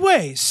nowadays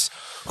anyways?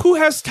 Who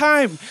has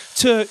time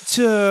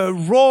to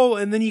roll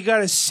and then you got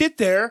to sit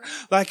there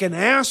like an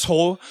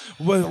asshole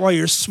while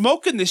you're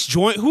smoking this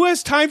joint? Who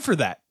has time for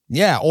that?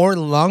 Yeah, or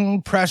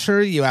lung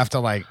pressure. You have to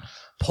like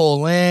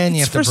pull in.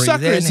 You have to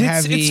breathe in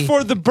heavy. It's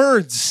for the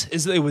birds,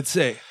 as they would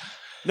say.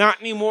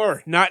 Not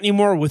anymore. Not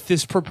anymore with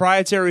this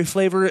proprietary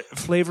flavor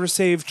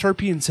save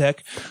terpene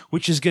tech,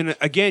 which is gonna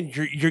again.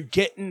 You're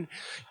getting.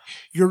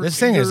 This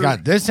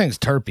thing's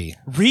terpy.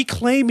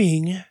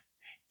 Reclaiming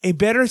a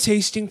better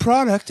tasting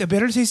product, a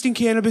better tasting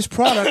cannabis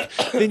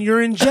product than you're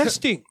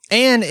ingesting,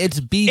 and it's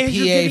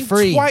BPA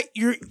free.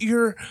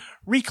 You're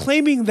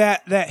reclaiming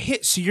that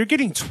hit, so you're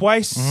getting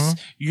twice. Mm-hmm.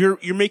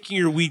 You're making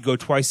your weed go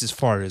twice as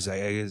far as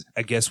I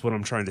guess what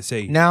I'm trying to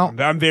say. Now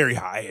I'm very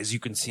high, as you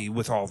can see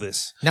with all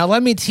this. Now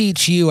let me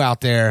teach you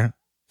out there.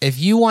 If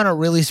you want to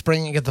really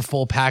spring and get the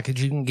full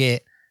package, you can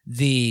get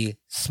the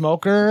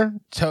smoker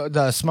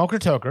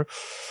toker,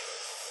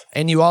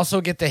 and you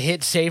also get the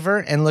hit saver.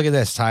 And look at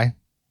this, Ty.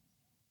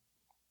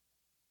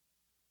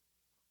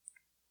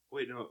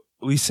 wait, no.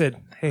 We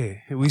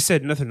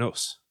said nothing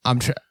else.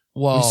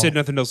 Well, we said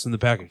nothing else in the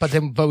package.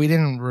 but we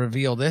didn't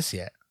reveal this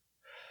yet.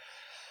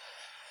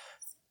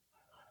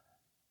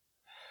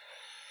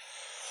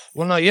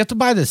 Well, no, you have to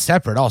buy this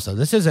separate. Also,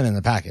 this isn't in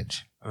the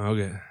package.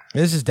 Okay.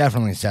 This is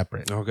definitely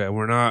separate. Okay,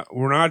 we're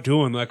not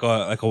doing like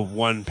a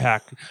one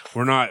pack.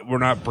 We're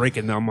not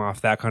breaking them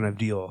off, that kind of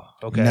deal.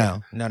 Okay.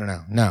 No, not at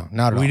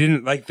all. We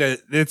didn't like that.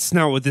 That's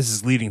not what this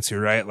is leading to,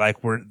 right?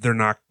 Like we're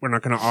not going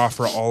to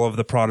offer all of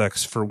the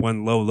products for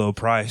one low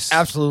price.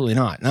 Absolutely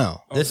not. No,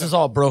 this is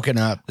all broken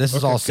up. This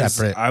is all 'Cause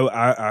separate.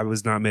 I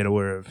was not made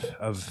aware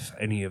of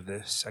any of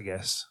this, I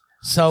guess.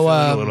 So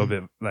a little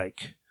bit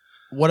like.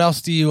 What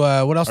else do you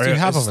have is over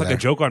this like there? a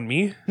joke on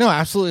me? No,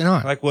 absolutely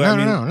not. Like what?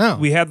 No.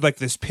 We had like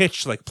this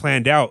pitch like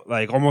planned out,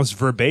 like almost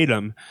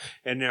verbatim,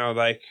 and now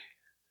like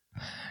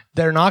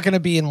they're not going to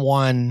be in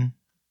one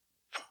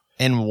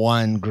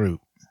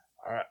group.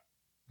 All right.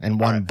 In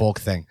one bulk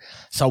thing.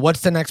 So what's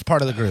the next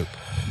part of the group?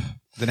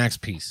 The next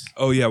piece.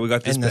 Oh yeah, we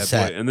got this In the bad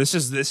set. boy, and this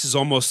is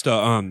almost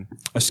a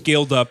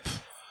scaled up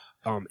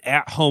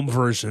at home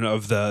version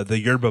of the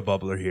yerba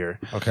bubbler here.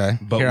 Okay.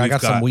 But Here, I we've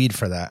got some got- weed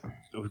for that.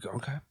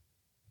 Okay.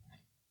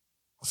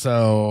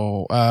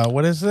 So,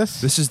 what is this?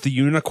 This is the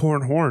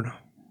unicorn horn.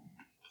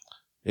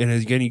 And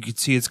again, you can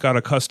see it's got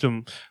a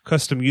custom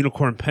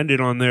unicorn pendant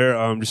on there,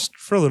 just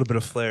for a little bit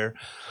of flair.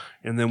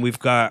 And then we've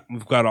got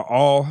an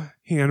all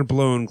hand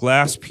blown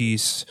glass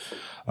piece,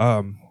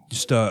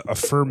 just a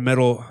firm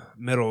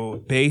metal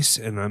base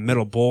and a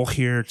metal bowl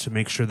here to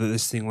make sure that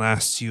this thing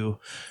lasts you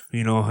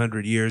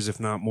 100 years, if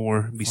not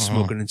more. Be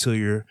smoking until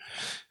you're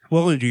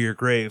well into your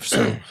grave.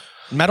 So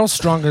Metal's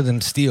stronger than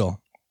steel.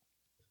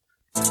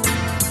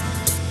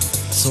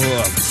 So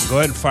go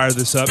ahead and fire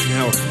this up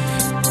now.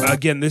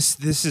 Again, this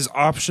is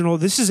optional.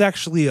 This is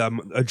actually a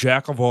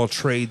jack of all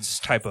trades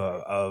type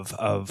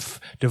of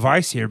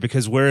device here,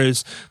 because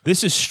whereas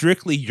this is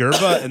strictly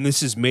yerba and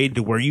this is made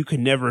to where you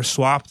can never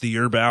swap the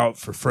yerba out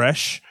for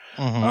fresh.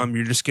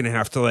 You're just gonna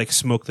have to like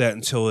smoke that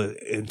until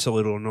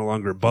it'll no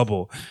longer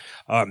bubble.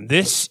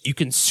 This you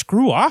can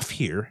screw off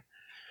here.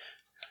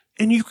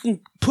 And you can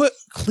put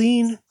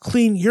clean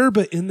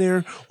yerba in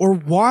there, or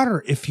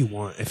water if you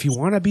want. If you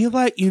want to be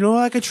like,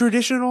 like a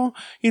traditional,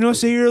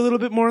 say you're a little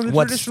bit more on the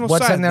traditional side.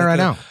 What's in there like right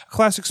a now?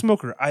 Classic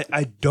smoker.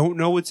 I don't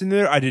know what's in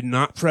there. I did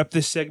not prep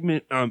this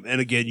segment. And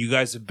again, you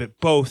guys have been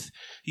both,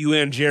 you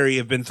and Jerry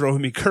have been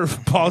throwing me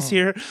curveballs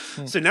here.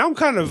 So now I'm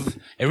kind of.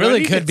 It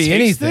really could be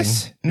anything.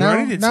 This? No,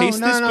 ready to taste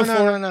this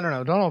before?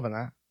 No. Don't open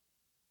that.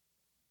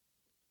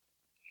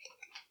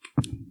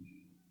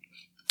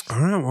 All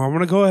right, well, I'm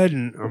going to go ahead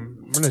and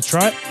I'm going to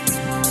try it.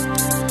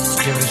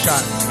 Give it a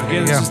shot.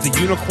 Again, this is the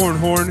unicorn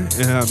horn.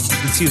 You can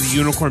see the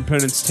unicorn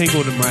pendants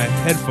tangled in my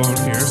headphone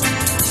here.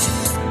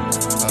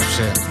 Oh,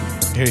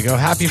 shit. Here you go.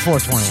 Happy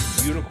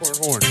 420. Unicorn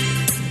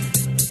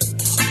horn.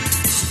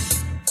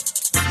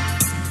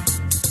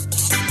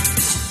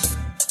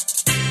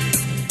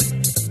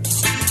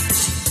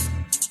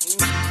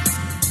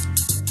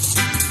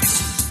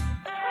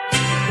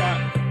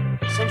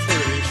 Got some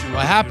sort of issue.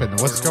 What happened?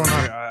 What's going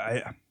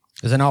on?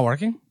 Is it not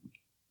working?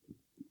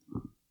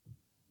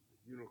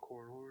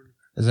 Unicorn horn.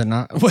 Is it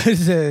not? What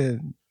is it?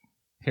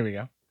 Here we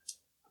go.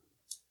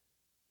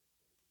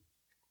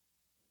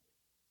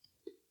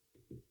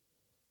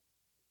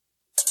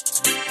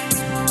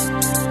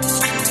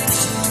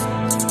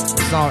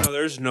 It's not. No,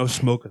 there's no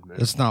smoke in there.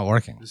 It's not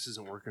working. This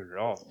isn't working at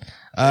all.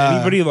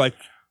 Anybody? Anybody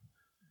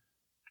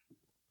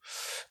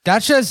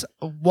That's just.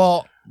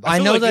 Well, I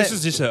feel know like that this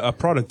is just a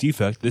product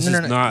defect. This No,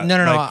 is no, not. no.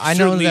 Like, I know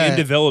certainly that- in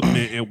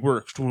development it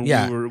worked.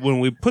 Yeah. When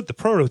we put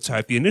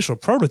the initial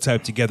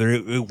prototype together,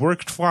 it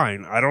worked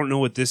fine. I don't know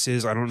what this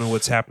is. I don't know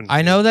what's happened.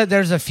 I know that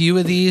there's a few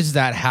of these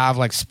that have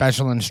like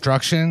special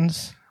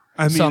instructions.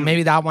 I mean, So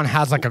maybe that one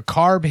has like a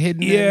carb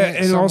hidden. yeah, in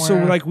it and also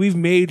somewhere. like we've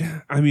made,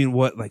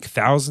 like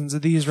thousands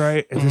of these,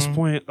 right? At this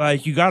point,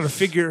 like you got to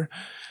figure.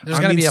 There's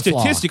gonna be a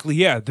flaw. statistically,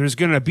 yeah. There's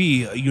gonna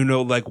be,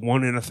 like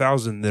 1 in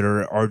 1,000 that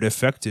are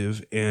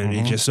defective, and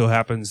it just so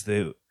happens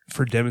that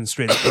for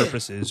demonstrative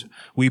purposes,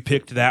 we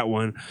picked that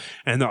one,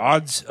 and the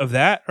odds of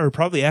that are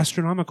probably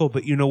astronomical.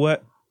 But you know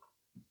what?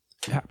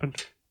 It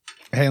happened.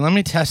 Hey, let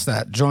me test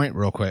that joint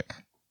real quick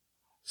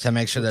to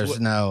make sure there's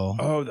What- no.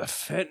 Oh, the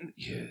fentanyl.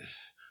 Yeah.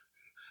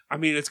 I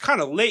mean, it's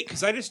kind of late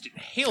because I just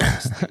inhaled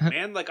this thing,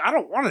 man. Like, I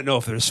don't want to know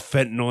if there's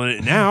fentanyl in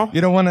it now.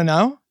 You don't want to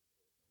know?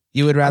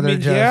 You would rather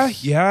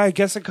just. yeah, I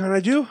guess I kind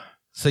of do.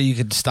 So you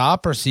could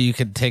stop, or so you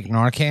could take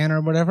Narcan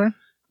or whatever.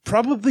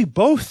 Probably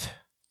both.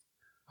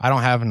 I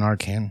don't have a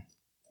Narcan.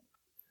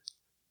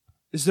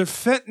 Is there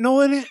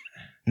fentanyl in it?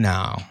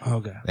 No,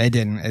 Okay. it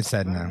didn't. It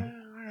said no.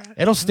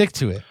 It'll stick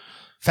to it.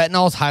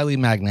 Fentanyl is highly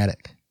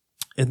magnetic.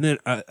 And then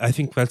I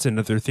think that's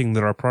another thing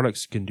that our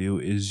products can do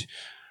is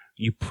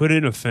you put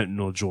in a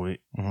fentanyl joint.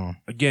 Mhm.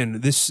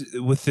 Again, this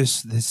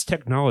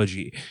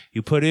technology,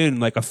 you put in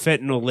like a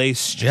fentanyl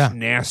lace, just Yeah.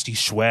 nasty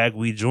swag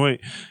weed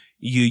joint.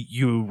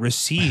 You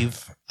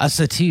receive A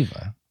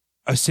sativa.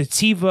 a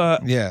sativa,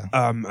 Yeah.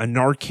 a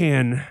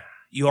Narcan.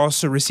 You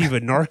also receive a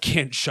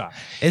Narcan shot.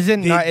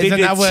 Isn't They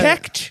that what?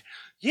 detect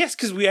Yes,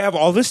 because we have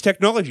all this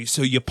technology.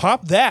 So you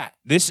pop that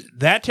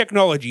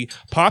technology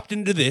popped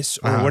into this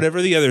or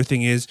whatever the other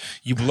thing is.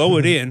 You blow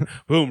it in,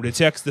 boom,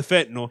 detects the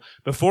fentanyl.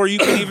 Before you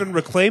can even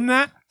reclaim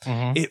that,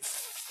 it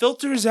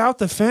filters out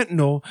the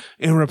fentanyl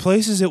and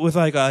replaces it with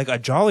like a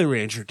Jolly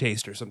Rancher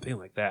taste or something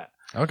like that.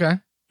 Okay.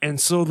 And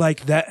so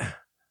like that,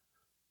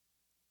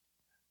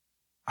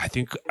 I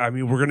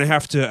mean, we're going to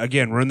have to,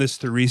 again, run this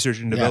through research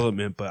and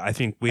development, but I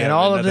think we have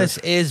all of this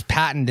is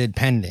patented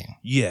pending.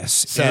 Yes.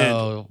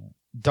 So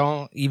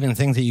don't even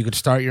think that you could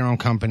start your own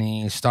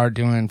company, start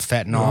doing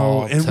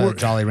fentanyl to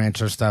Jolly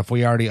Rancher stuff.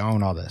 We already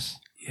own all this.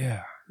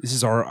 Yeah. This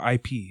is our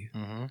IP,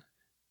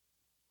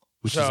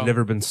 which has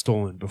never been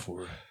stolen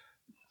before.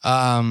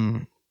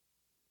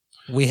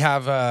 We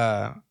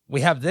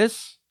have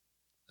this.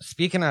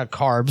 Speaking of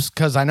carbs,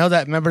 because I know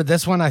that, remember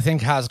this one I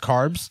think has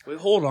carbs. Wait,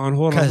 hold on.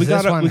 We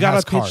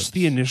gotta pitch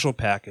the initial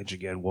package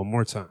again one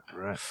more time,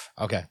 right?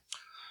 Okay.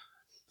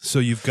 So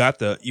you've got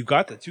the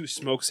 2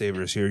 smoke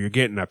savers here. You're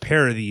getting a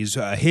pair of these,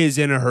 his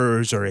and a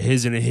hers, or a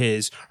his and a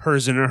his,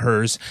 hers and a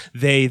hers,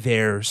 they,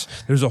 theirs.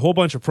 There's a whole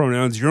bunch of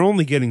pronouns. You're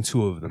only getting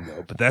 2 of them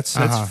though, but that's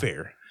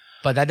fair.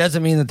 But that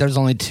doesn't mean that there's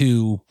only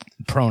 2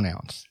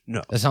 pronouns.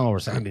 No, that's not what we're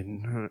saying. I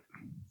mean,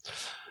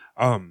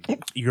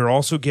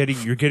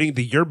 you're getting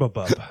the Yerba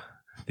Bub.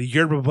 The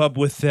Yerba Bub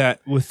with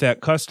that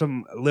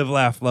custom Live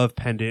Laugh Love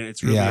pendant.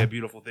 It's really a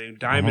beautiful thing.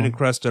 Diamond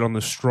encrusted on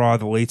the straw,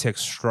 the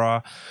latex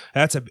straw.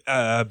 That's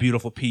a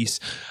beautiful piece.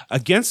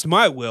 Against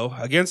my will,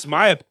 against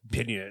my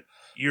opinion,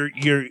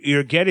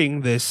 you're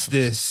getting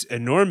this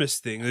enormous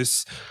thing.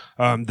 This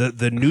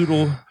the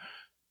noodle.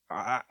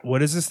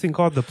 What is this thing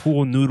called? The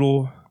pool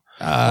noodle.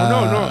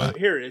 No.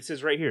 Here it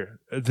says right here.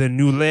 The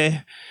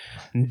Noule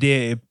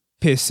de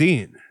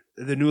Piscine.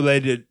 The Noule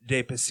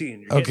de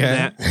Piscine. You're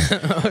getting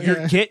that.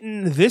 You're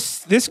getting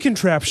this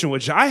contraption,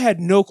 which I had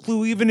no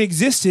clue even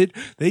existed.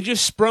 They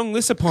just sprung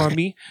this upon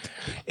me,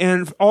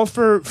 and all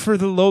for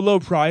the low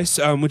price,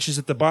 which is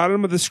at the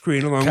bottom of the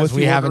screen, along with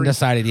we haven't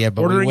decided yet,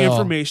 but ordering we will.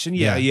 information.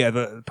 Yeah.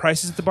 The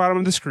price is at the bottom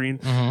of the screen,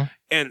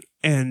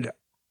 and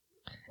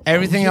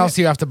everything else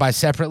you have to buy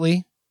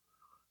separately.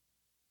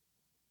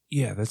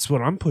 Yeah, that's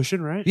what I'm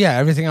pushing, right? Yeah,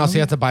 everything else you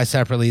have to buy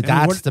separately.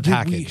 That's the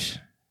package.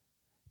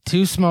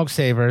 2 smoke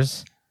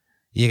savers.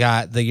 You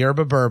got the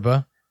Yerba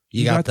Burba.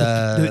 You got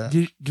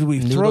the did we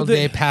Noodle throw the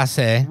de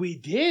Passe? We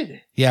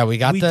did. Yeah, we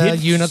got the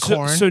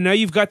unicorn. So now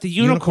you've got the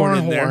unicorn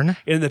in horn. there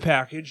in the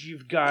package.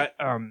 You've got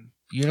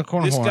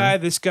unicorn this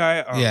horn. This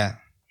guy. Yeah.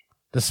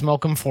 The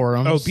Smoke'em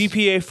Forums. Oh,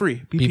 BPA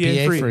free.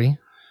 BPA free.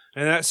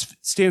 And that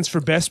stands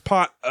for best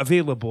pot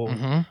available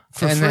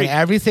for and free. Then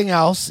everything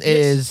else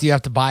is you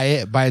have to buy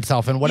it by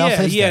itself. And what else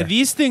is there?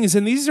 These things,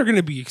 and these are going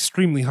to be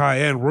extremely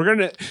high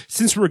end.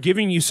 Since we're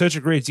giving you such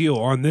a great deal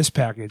on this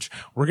package,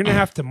 we're going to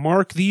have to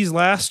mark these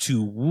last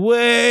 2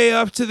 way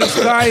up to the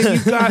sky.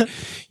 And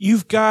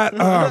you've got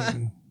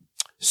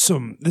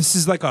this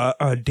is like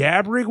a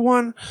dab rig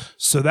one.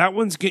 So that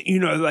one's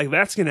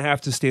that's going to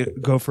have to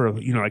go for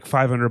like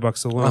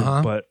 $500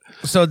 alone. But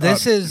so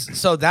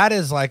that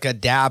is like a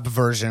dab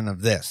version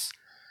of this,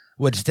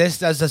 which this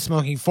does the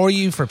smoking for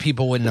you for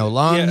people with no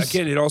lungs.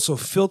 Yeah, again, it also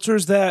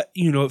filters that,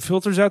 it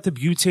filters out the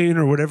butane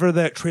or whatever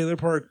that trailer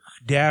park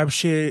dab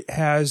shit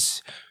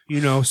has,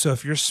 so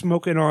if you're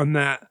smoking on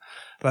that,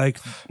 like,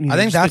 I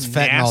think that's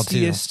fentanyl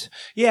too.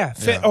 Yeah.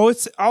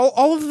 It's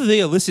all of the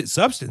illicit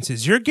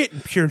substances. You're getting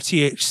pure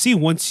THC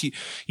once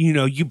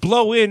you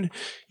blow in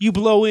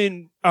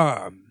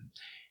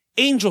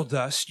angel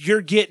dust.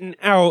 You're getting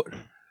out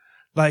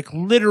like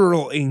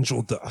literal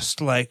angel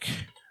dust, like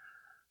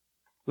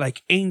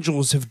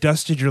angels have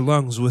dusted your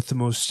lungs with the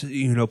most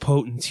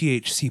potent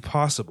THC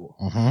possible.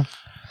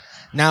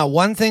 Now,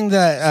 one thing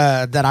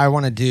that I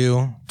want to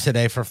do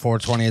today for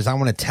 420 is I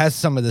want to test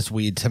some of this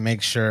weed to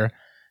make sure.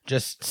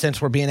 Just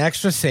since we're being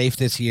extra safe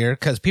this year,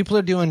 because people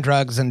are doing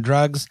drugs, and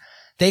drugs,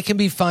 they can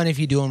be fun if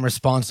you do them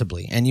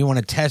responsibly, and you want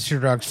to test your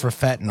drugs for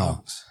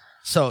fentanyl.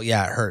 So,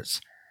 yeah, it hurts.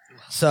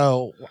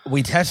 So,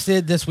 we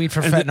tested this weed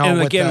for fentanyl.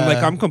 And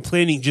again, I'm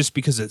complaining just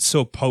because it's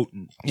so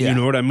potent. Yeah. You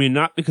know what I mean?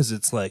 Not because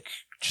it's like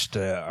just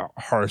a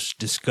harsh,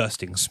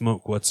 disgusting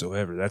smoke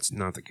whatsoever. That's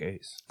not the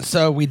case.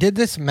 So, we did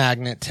this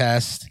magnet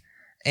test,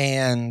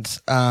 and...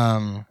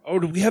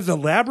 do we have the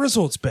lab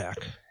results back?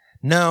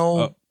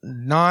 No,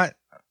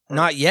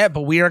 Not yet,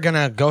 but we are going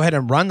to go ahead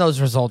and run those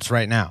results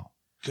right now.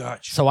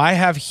 Gotcha. So I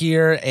have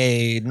here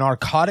a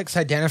narcotics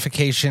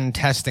identification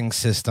testing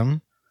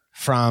system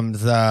from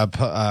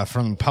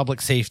from Public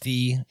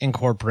Safety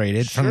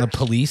Incorporated, from the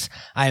police.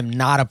 I am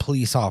not a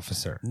police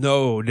officer.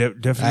 No,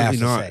 definitely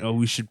not. Oh,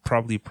 we should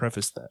probably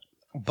preface that.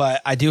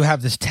 But I do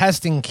have this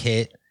testing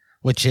kit,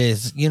 which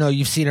is,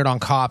 you've seen it on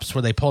cops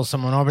where they pull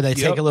someone over, they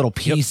take a little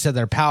piece of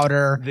their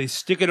powder. They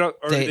stick it on.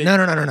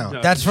 No.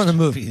 That's from the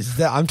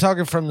movies. I'm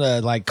talking from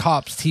the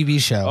cops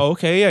TV show. Oh,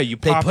 okay, yeah.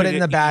 They put it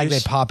in the bag,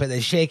 they pop it, they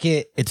shake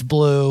it. It's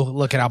blue.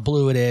 Look at how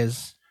blue it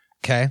is.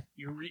 Okay.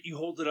 You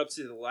hold it up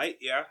to the light.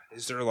 Yeah.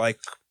 Is there like?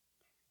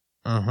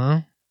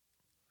 Or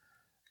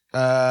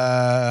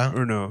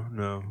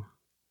no.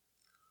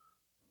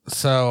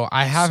 So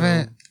I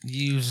haven't.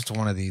 used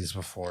one of these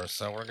before,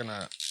 so we're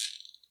gonna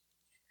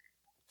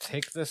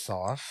take this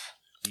off.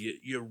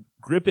 You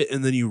grip it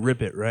and then you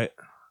rip it, right?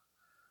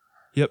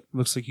 Yep,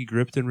 looks like he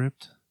gripped and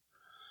ripped.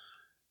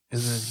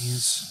 And then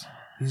he's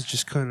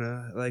just kind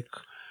of like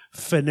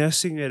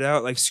finessing it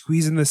out, like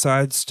squeezing the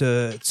sides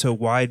to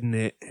widen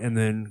it, and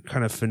then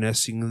kind of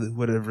finessing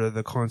whatever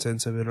the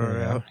contents of it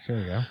are out. Here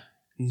we go.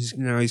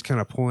 He's kind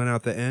of pulling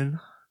out the end.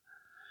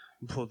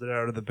 Pulled it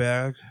out of the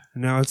bag.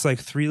 Now it's like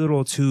 3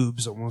 little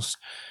tubes. Almost,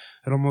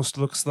 it almost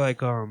looks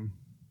like a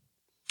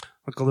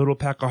little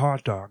pack of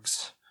hot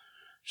dogs.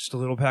 Just a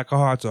little pack of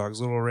hot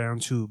dogs, little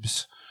round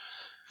tubes.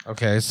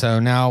 Okay, so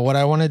now what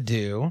I want to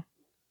do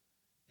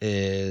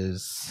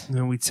is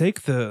Then we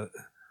take the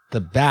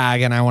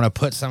bag, and I want to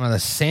put some of the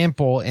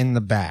sample in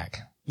the bag.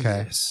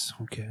 Okay. Yes.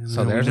 Okay. And So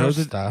then there's we know our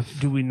that- stuff.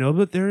 Do we know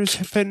that there is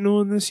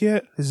fentanyl in this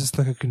yet? Is this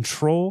like a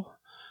control?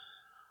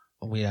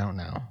 We don't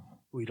know.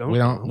 We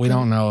don't. We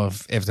don't know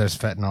if there's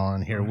fentanyl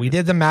in here. We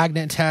did the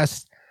magnet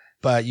test,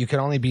 but you can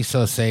only be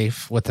so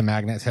safe with the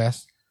magnet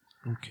test.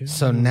 Okay.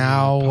 So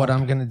now what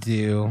I'm gonna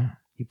do?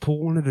 You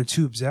pull one of the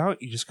tubes out.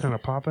 You just kind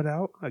of pop it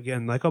out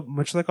again,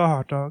 much like a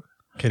hot dog.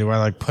 Okay, do I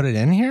like put it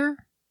in here?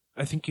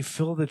 I think you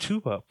fill the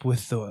tube up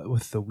with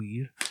the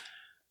weed.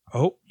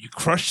 Oh, you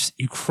crush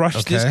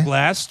this Okay.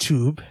 glass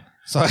tube.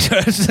 So I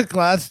touch the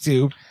glass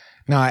tube.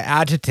 Now I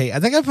agitate. I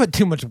think I put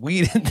too much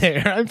weed in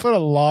there. I put a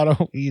lot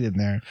of weed in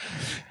there,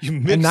 You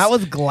mix, and that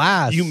was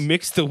glass. you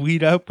mix the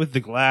weed up with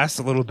the glass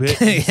a little bit.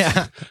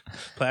 Yeah,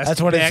 Plastic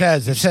that's what it bag,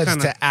 says. It just says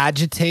kinda- to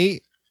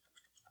agitate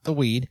the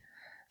weed.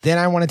 Then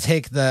I want to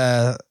take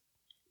the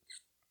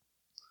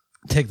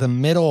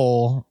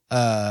middle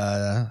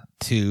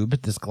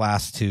tube, this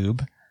glass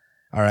tube.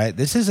 All right,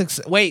 this is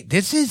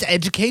this is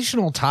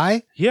educational,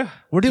 Ty. Yeah,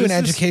 We're doing this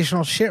is-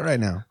 educational shit right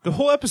now. The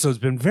whole episode's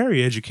been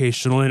very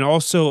educational and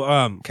also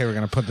Okay, we're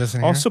gonna put this in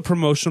here. also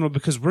promotional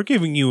because we're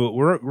giving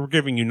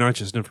you not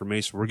just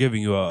information, we're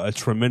giving you a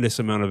tremendous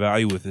amount of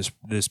value with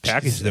this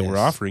package that we're Jesus.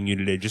 offering you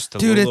today. Just a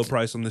Dude, low it's-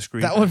 price on the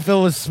screen. that one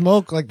filled with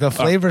smoke, like the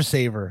flavor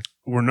saver.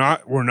 We're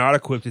not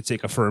equipped to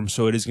take a firm,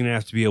 so it is going to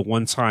have to be a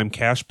one-time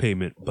cash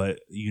payment. But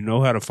you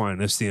know how to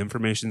find us. The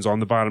information's on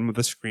the bottom of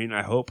the screen.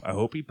 I hope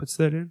he puts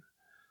that in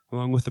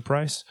along with the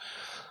price.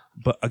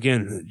 But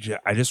again,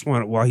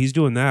 while he's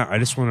doing that, I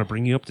just want to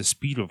bring you up to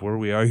speed of where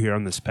we are here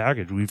on this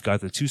package. We've got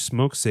the 2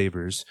 smoke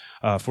savers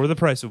for the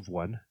price of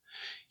 1.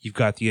 You've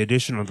got the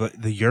addition of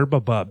the Yerba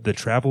Bub, the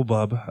travel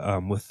bub,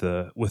 with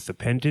the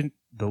pendant,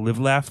 the Live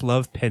Laugh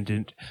Love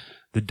pendant,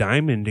 the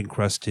diamond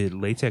encrusted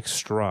latex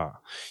straw.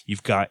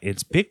 You've got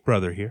its big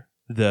brother here,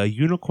 the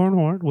unicorn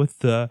horn with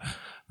the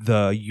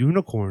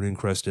unicorn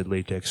encrusted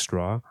latex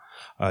straw.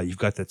 You've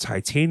got the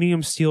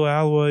titanium steel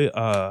alloy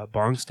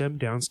bong stem,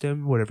 down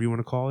stem, whatever you want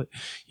to call it.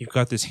 You've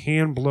got this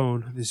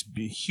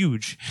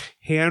huge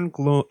hand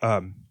blown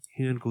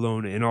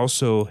and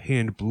also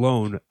hand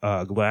blown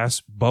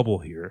glass bubble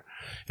here,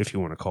 if you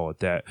want to call it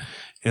that.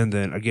 And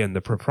then again,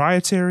 the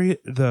proprietary,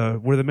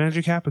 where the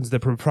magic happens, the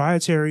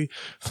proprietary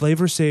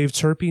flavor save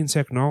terpene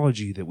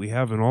technology that we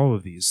have in all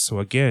of these. So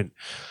again,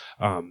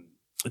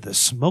 the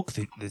smoke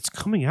that's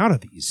coming out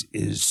of these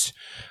is,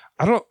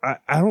 I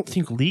don't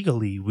think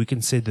legally we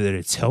can say that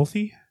it's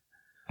healthy,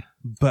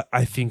 but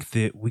I think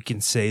that we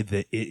can say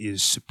that it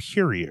is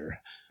superior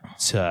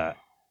to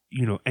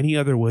any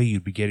other way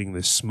you'd be getting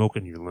this smoke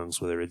in your lungs,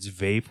 whether it's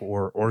vape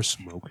or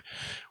smoke.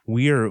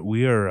 We are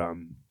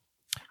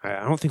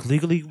I don't think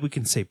legally we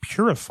can say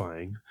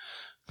purifying,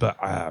 but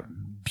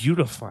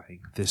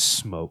beautifying this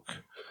smoke.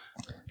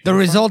 The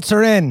results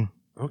are in.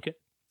 Okay.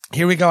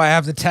 Here we go. I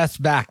have the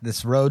test back.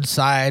 This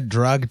roadside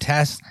drug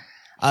test.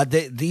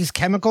 These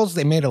chemicals,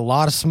 they made a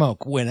lot of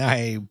smoke. When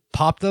I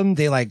popped them,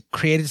 they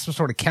created some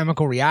sort of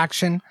chemical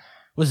reaction,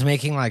 was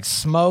making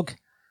smoke.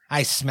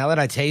 I smell it.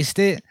 I taste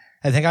it.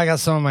 I think I got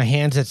some on my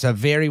hands. It's a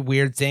very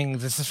weird thing.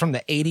 This is from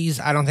the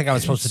 80s. I don't think I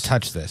was supposed to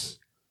touch this.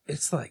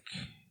 It's like,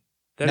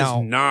 that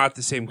No. is not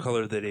the same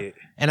color that it.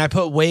 And I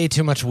put way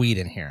too much weed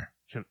in here.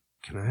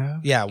 Can I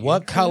have? Yeah,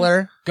 what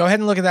color? Go ahead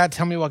and look at that.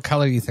 Tell me what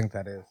color you think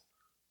that is.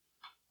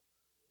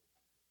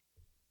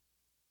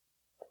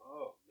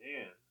 Oh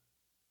man,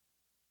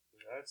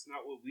 that's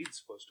not what weed's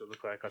supposed to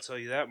look like. I'll tell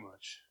you that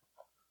much.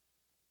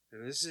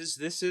 And this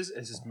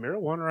is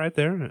marijuana right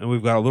there, and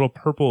we've got a little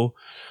purple.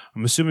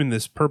 I'm assuming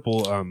this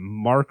purple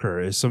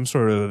marker is some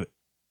sort of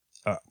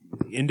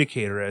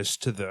indicator as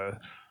to the.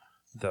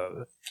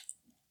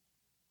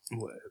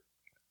 What,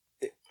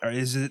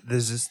 does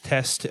this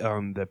test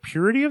the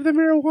purity of the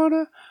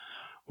marijuana,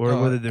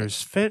 or whether there's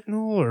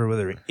fentanyl, or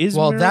whether it is?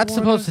 Well, marijuana? that's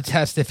supposed to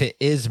test if it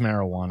is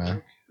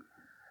marijuana.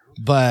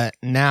 But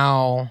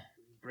now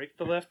break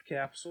the left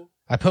capsule.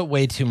 I put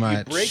way too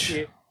much. You break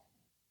it.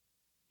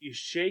 You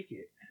shake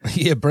it.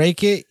 You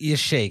break it, you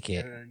shake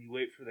it. And then you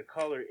wait for the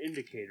color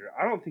indicator.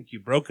 I don't think you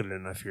broke it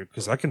enough here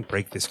because I can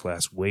break this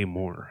glass way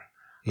more.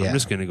 Yeah. I'm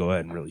just going to go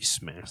ahead and really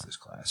smash this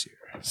glass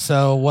here.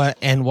 So what?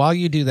 And while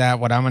you do that,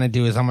 what I'm going to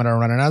do is I'm going to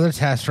run another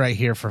test right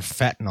here for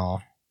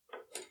fentanyl,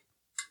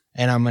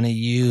 and I'm going to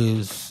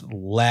use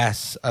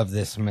less of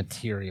this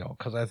material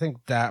because I think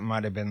that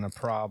might have been the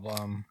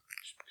problem.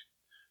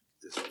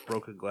 this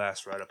broken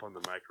glass right up on the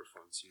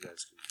microphone so you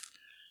guys can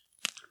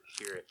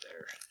hear it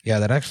there. Yeah,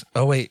 that actually.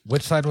 Oh wait,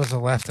 which side was the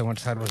left and which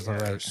side was the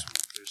right? There's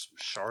some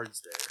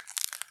shards there.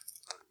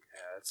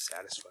 Yeah, that's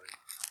satisfying.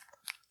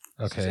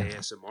 Okay.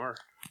 This is ASMR,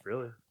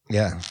 really.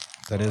 Yeah,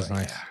 that is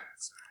nice. Yeah,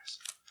 that's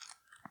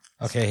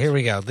nice. Okay, here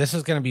we go. This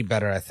is going to be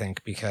better, I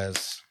think,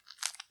 because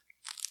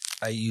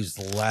I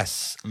used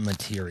less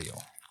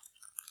material.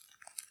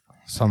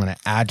 So I'm going to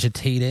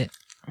agitate it.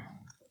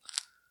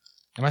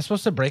 Am I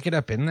supposed to break it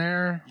up in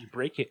there? You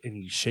break it and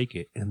you shake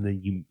it, and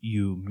then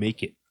you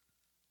make it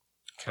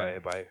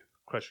by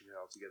crushing it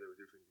all together with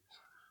your fingers.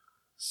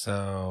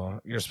 So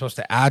you're supposed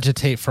to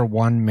agitate for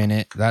 1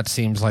 minute. That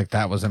seems like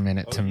that was a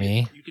minute to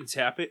me. You can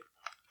tap it.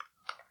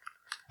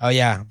 Oh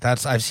yeah,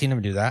 I've seen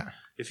him do that.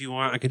 If you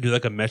want, I could do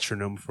like a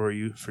metronome for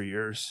you for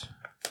yours.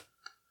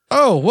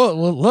 Oh, whoa,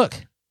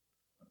 look.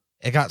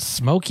 It got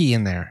smoky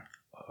in there.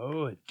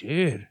 Oh, it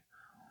did.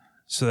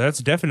 So that's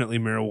definitely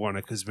marijuana,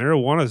 because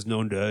marijuana is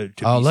known to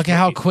Oh, be look at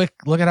how smoky. quick,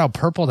 look at how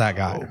purple that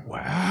got. Oh,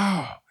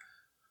 wow.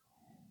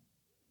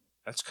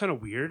 That's kind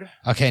of weird.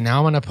 Okay, now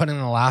I'm going to put in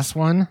the last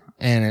one,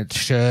 and it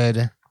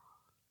should...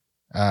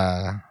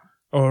 Oh,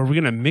 are we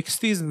going to mix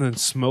these and then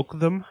smoke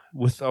them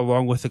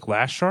along with the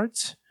glass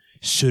shards?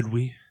 Should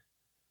we?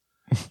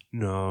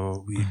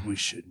 No, we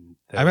shouldn't.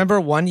 I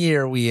remember one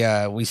year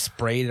we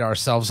sprayed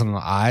ourselves in the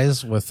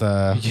eyes with...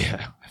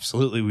 Yeah,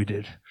 absolutely we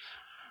did.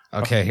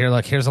 Okay, here,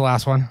 look, here's the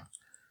last one.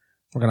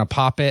 We're going to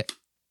pop it.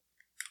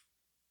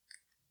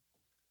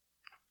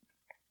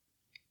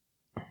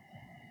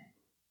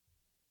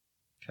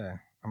 Okay,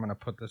 I'm going to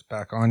put this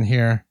back on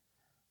here.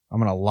 I'm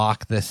going to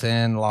lock this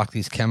in, lock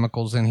these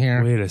chemicals in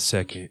here. Wait a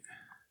second.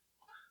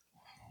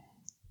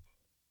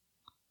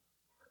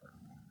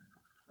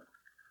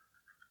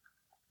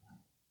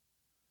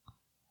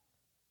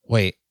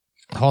 Wait,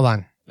 hold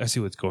on. I see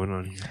what's going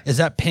on here. Is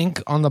that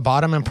pink on the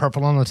bottom and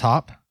purple on the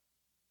top?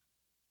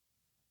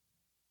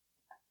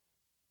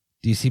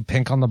 Do you see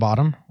pink on the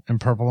bottom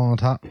and purple on the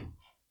top?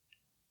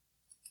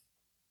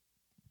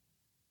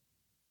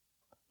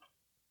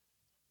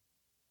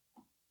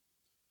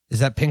 Is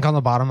that pink on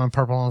the bottom and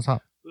purple on the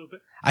top? A little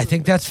bit. I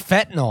think that's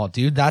fentanyl,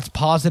 dude. That's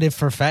positive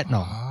for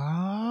fentanyl.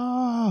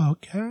 Oh,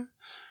 okay.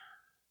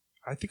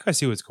 I think I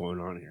see what's going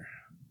on here.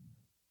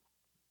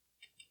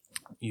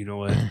 You know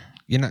what?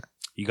 You know,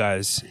 You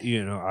guys,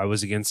 I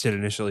was against it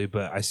initially,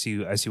 but I see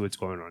what's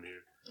going on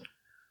here.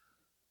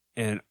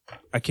 And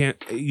I can't,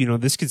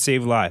 this could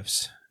save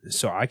lives.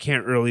 So I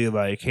can't really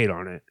hate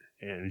on it.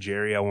 And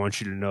Jerry, I want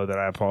you to know that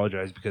I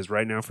apologize, because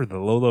right now for the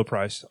low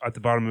price at the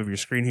bottom of your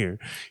screen here,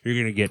 you're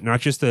going to get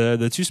not just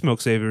the two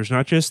smoke savers,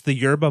 not just the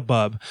yerba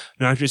bub,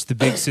 not just the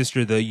big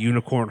sister, the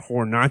unicorn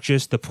horn, not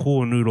just the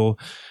pool noodle,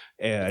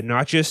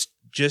 not just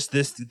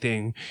this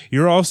thing.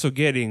 You're also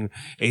getting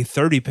a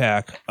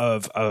 30-pack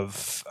of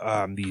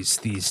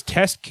these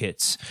test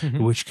kits,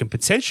 which can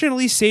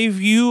potentially save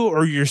you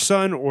or your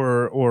son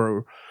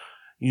or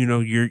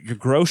your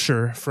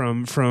grocer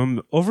from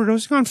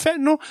overdosing on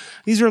fentanyl.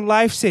 These are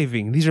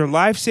life-saving.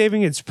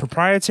 It's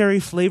proprietary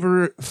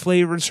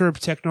flavored syrup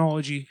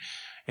technology,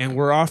 and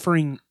we're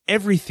offering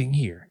everything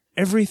here,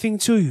 everything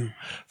to you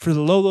for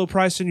the low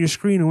price on your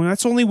screen. And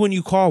that's only when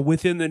you call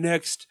within the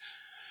next,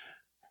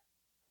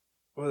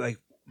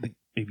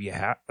 maybe a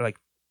half,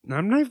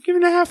 I'm not even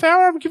giving a half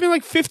hour. I'm giving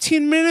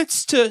 15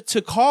 minutes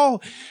to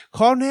call.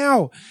 Call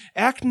now.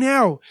 Act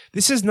now.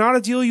 This is not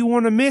a deal you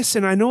want to miss.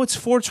 And I know it's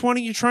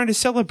 420 you're trying to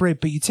celebrate,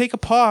 but you take a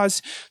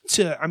pause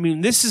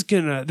this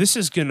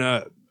is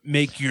gonna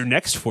make your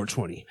next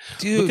 420.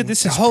 dude, Look at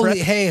this.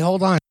 hey,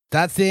 hold on.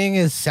 That thing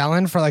is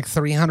selling for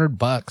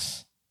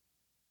 $300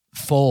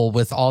 full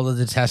with all of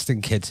the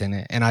testing kits in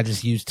it. And I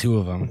just used 2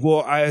 of them.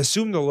 Well, I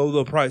assume the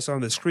low price on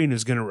the screen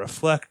is going to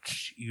reflect,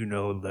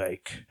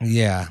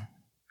 Yeah.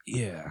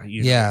 yeah.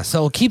 Yeah.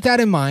 So keep that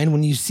in mind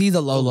when you see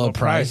the low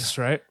price.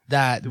 Right?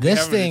 That We this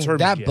haven't thing,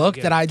 determined that yet, book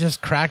yeah. that I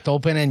just cracked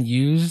open and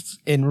used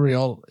in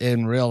real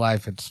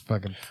life, it's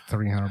fucking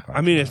 $300.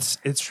 I mean,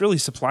 it's really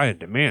supply and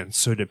demand.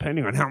 So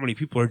depending on how many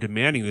people are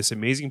demanding this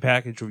amazing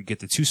package, where you get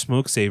the 2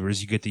 smoke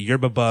savers, you get the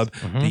yerba bub,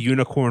 the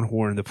unicorn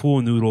horn, the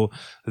pool noodle,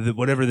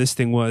 whatever this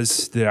thing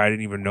was that I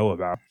didn't even know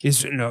about.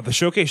 The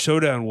Showcase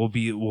Showdown will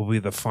be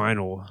the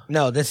final.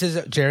 No, this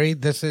is Jerry.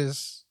 This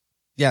is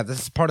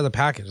part of the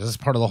package. This is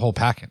part of the whole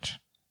package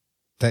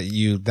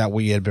that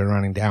we had been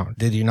running down.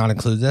 Did you not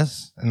include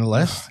this in the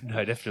list? No,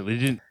 I definitely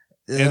didn't.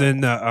 And then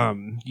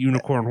the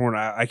unicorn horn,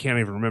 I can't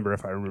even remember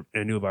if I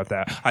knew about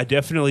that. I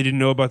definitely didn't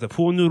know about the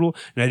pool noodle,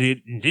 and I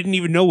didn't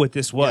even know what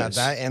this was.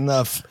 Yeah, that and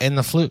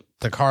the flute,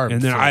 the carb.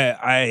 And then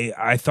flute.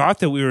 I thought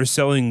that we were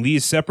selling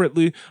these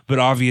separately, but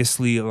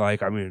obviously,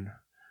 we're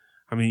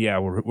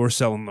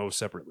selling those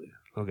separately.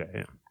 Okay,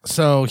 yeah.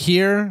 So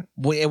here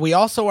we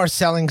also are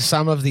selling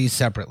some of these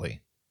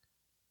separately,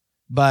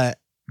 but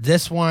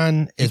this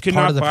one is You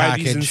part of cannot the buy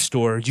these in package.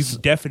 stores. You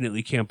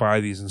definitely can't buy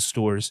these in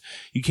stores.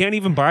 You can't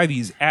even buy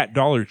these at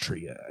Dollar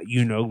Tree.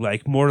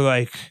 More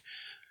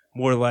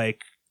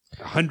like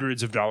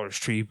hundreds of Dollar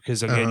Tree,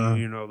 because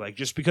again,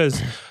 just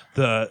because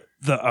the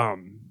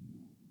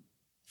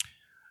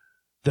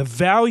the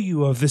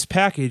value of this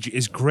package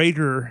is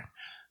greater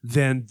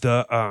than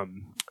the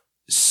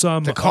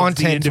sum The of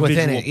content the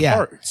within individual it, yeah.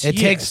 parts. It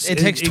Yes,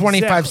 takes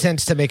 25 exactly.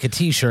 cents to make a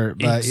T-shirt,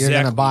 but you're gonna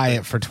Exactly. buy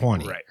it for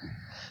 20. Right.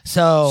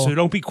 So So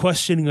don't be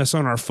questioning us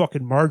on our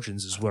fucking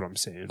margins, is what I'm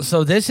saying.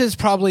 So this is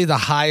probably the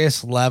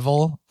highest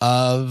level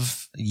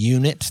of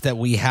units that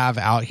we have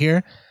out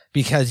here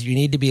because you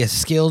need to be a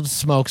skilled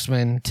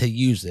smokesman to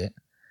use it.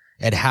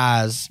 It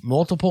has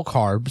multiple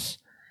carbs.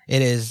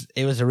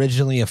 It was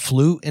originally a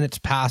flute in its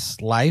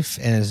past life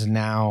and is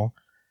now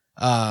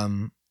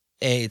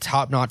a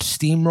top-notch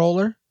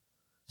steamroller.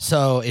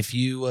 So if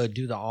you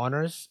do the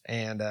honors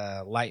and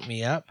light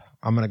me up,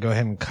 I'm going to go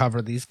ahead and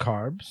cover these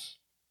carbs.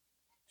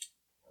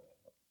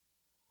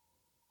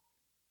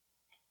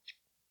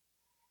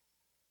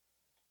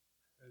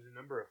 There's a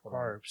number of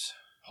carbs.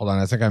 Hold on,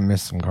 I think I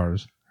missed some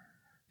carbs.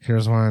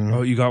 Here's one.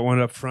 Oh, you got one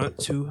up front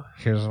too?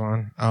 Here's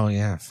one. Oh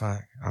yeah,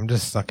 fuck. I'm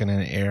just sucking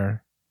in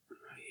air.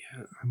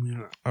 I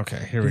mean,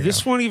 Okay, here we did go.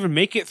 this one even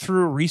make it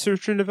through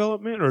research and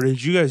development, or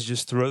did you guys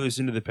just throw this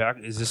into the pack?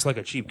 Is this like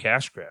a cheap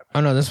cash grab?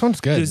 Oh no, this one's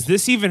good. Does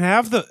this even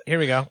have the? Here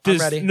we go.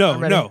 Does, I'm ready. No,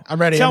 I'm ready. no. I'm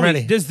ready. Tell I'm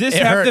ready. me, does this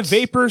It have hurts. the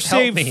Vapor Help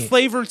Save me.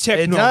 flavor It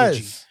technology?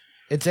 does.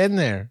 It's in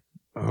there.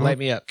 Light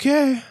me up.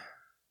 Okay.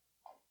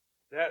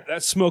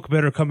 That smoke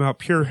better come out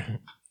pure.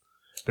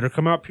 Better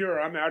come out pure. Or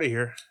I'm out of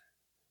here.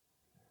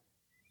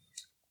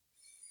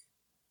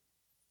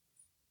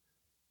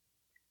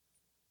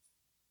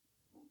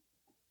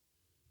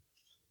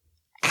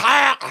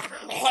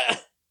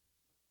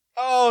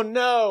 Oh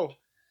no.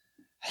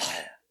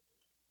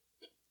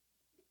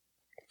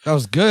 That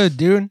was good,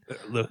 dude.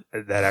 Look,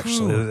 that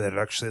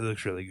actually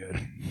looks really good.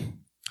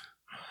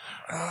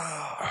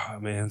 Oh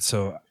man,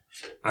 so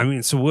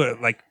what?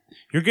 Like,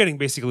 you're getting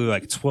basically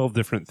like 12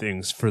 different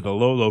things for the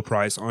low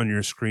price on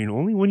your screen,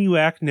 only when you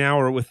act now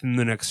or within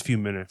the next few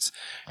minutes.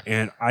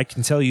 And I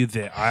can tell you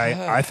that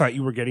I thought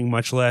you were getting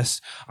much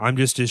less. I'm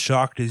just as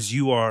shocked as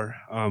you are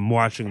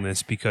watching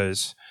this,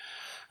 because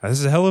this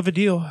is a hell of a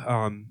deal.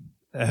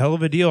 A hell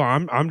of a deal.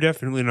 I'm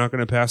definitely not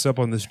going to pass up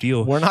on this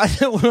deal. We're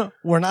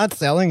not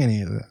selling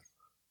any of this.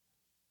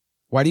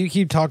 Why do you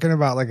keep talking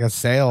about like a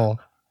sale?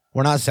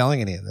 We're not selling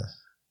any of this.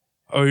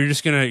 Oh, you're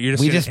just gonna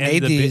We just end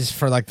made the these bid-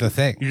 for like the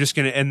thing. You're just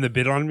gonna end the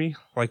bid on me,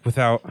 like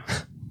without.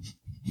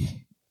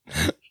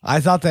 I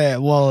thought that.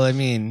 Well, I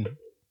mean,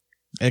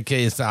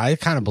 okay, so I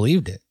kind of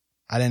believed it.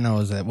 I didn't know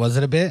was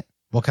it a bit.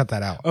 We'll cut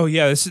that out. Oh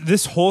yeah,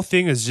 this whole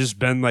thing has just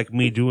been like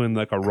me doing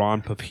like a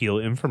Ron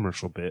Popeil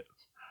infomercial bit,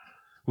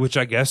 which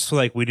I guess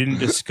like we didn't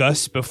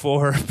discuss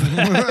before.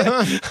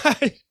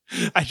 But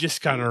I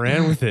just kind of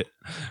ran with it.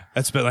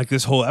 That's been like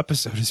this whole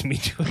episode is me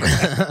doing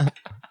that.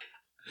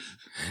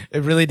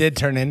 It really did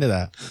turn into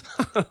that.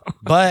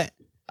 But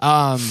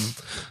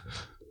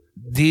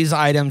these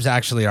items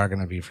actually are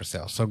going to be for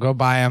sale. So go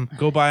buy them.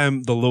 Go buy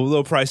them. The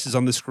low prices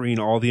on the screen.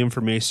 All the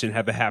information.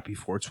 Have a happy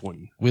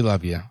 420. We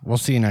love you. We'll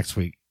see you next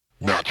week.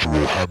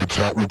 Natural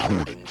Habitat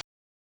Recordings.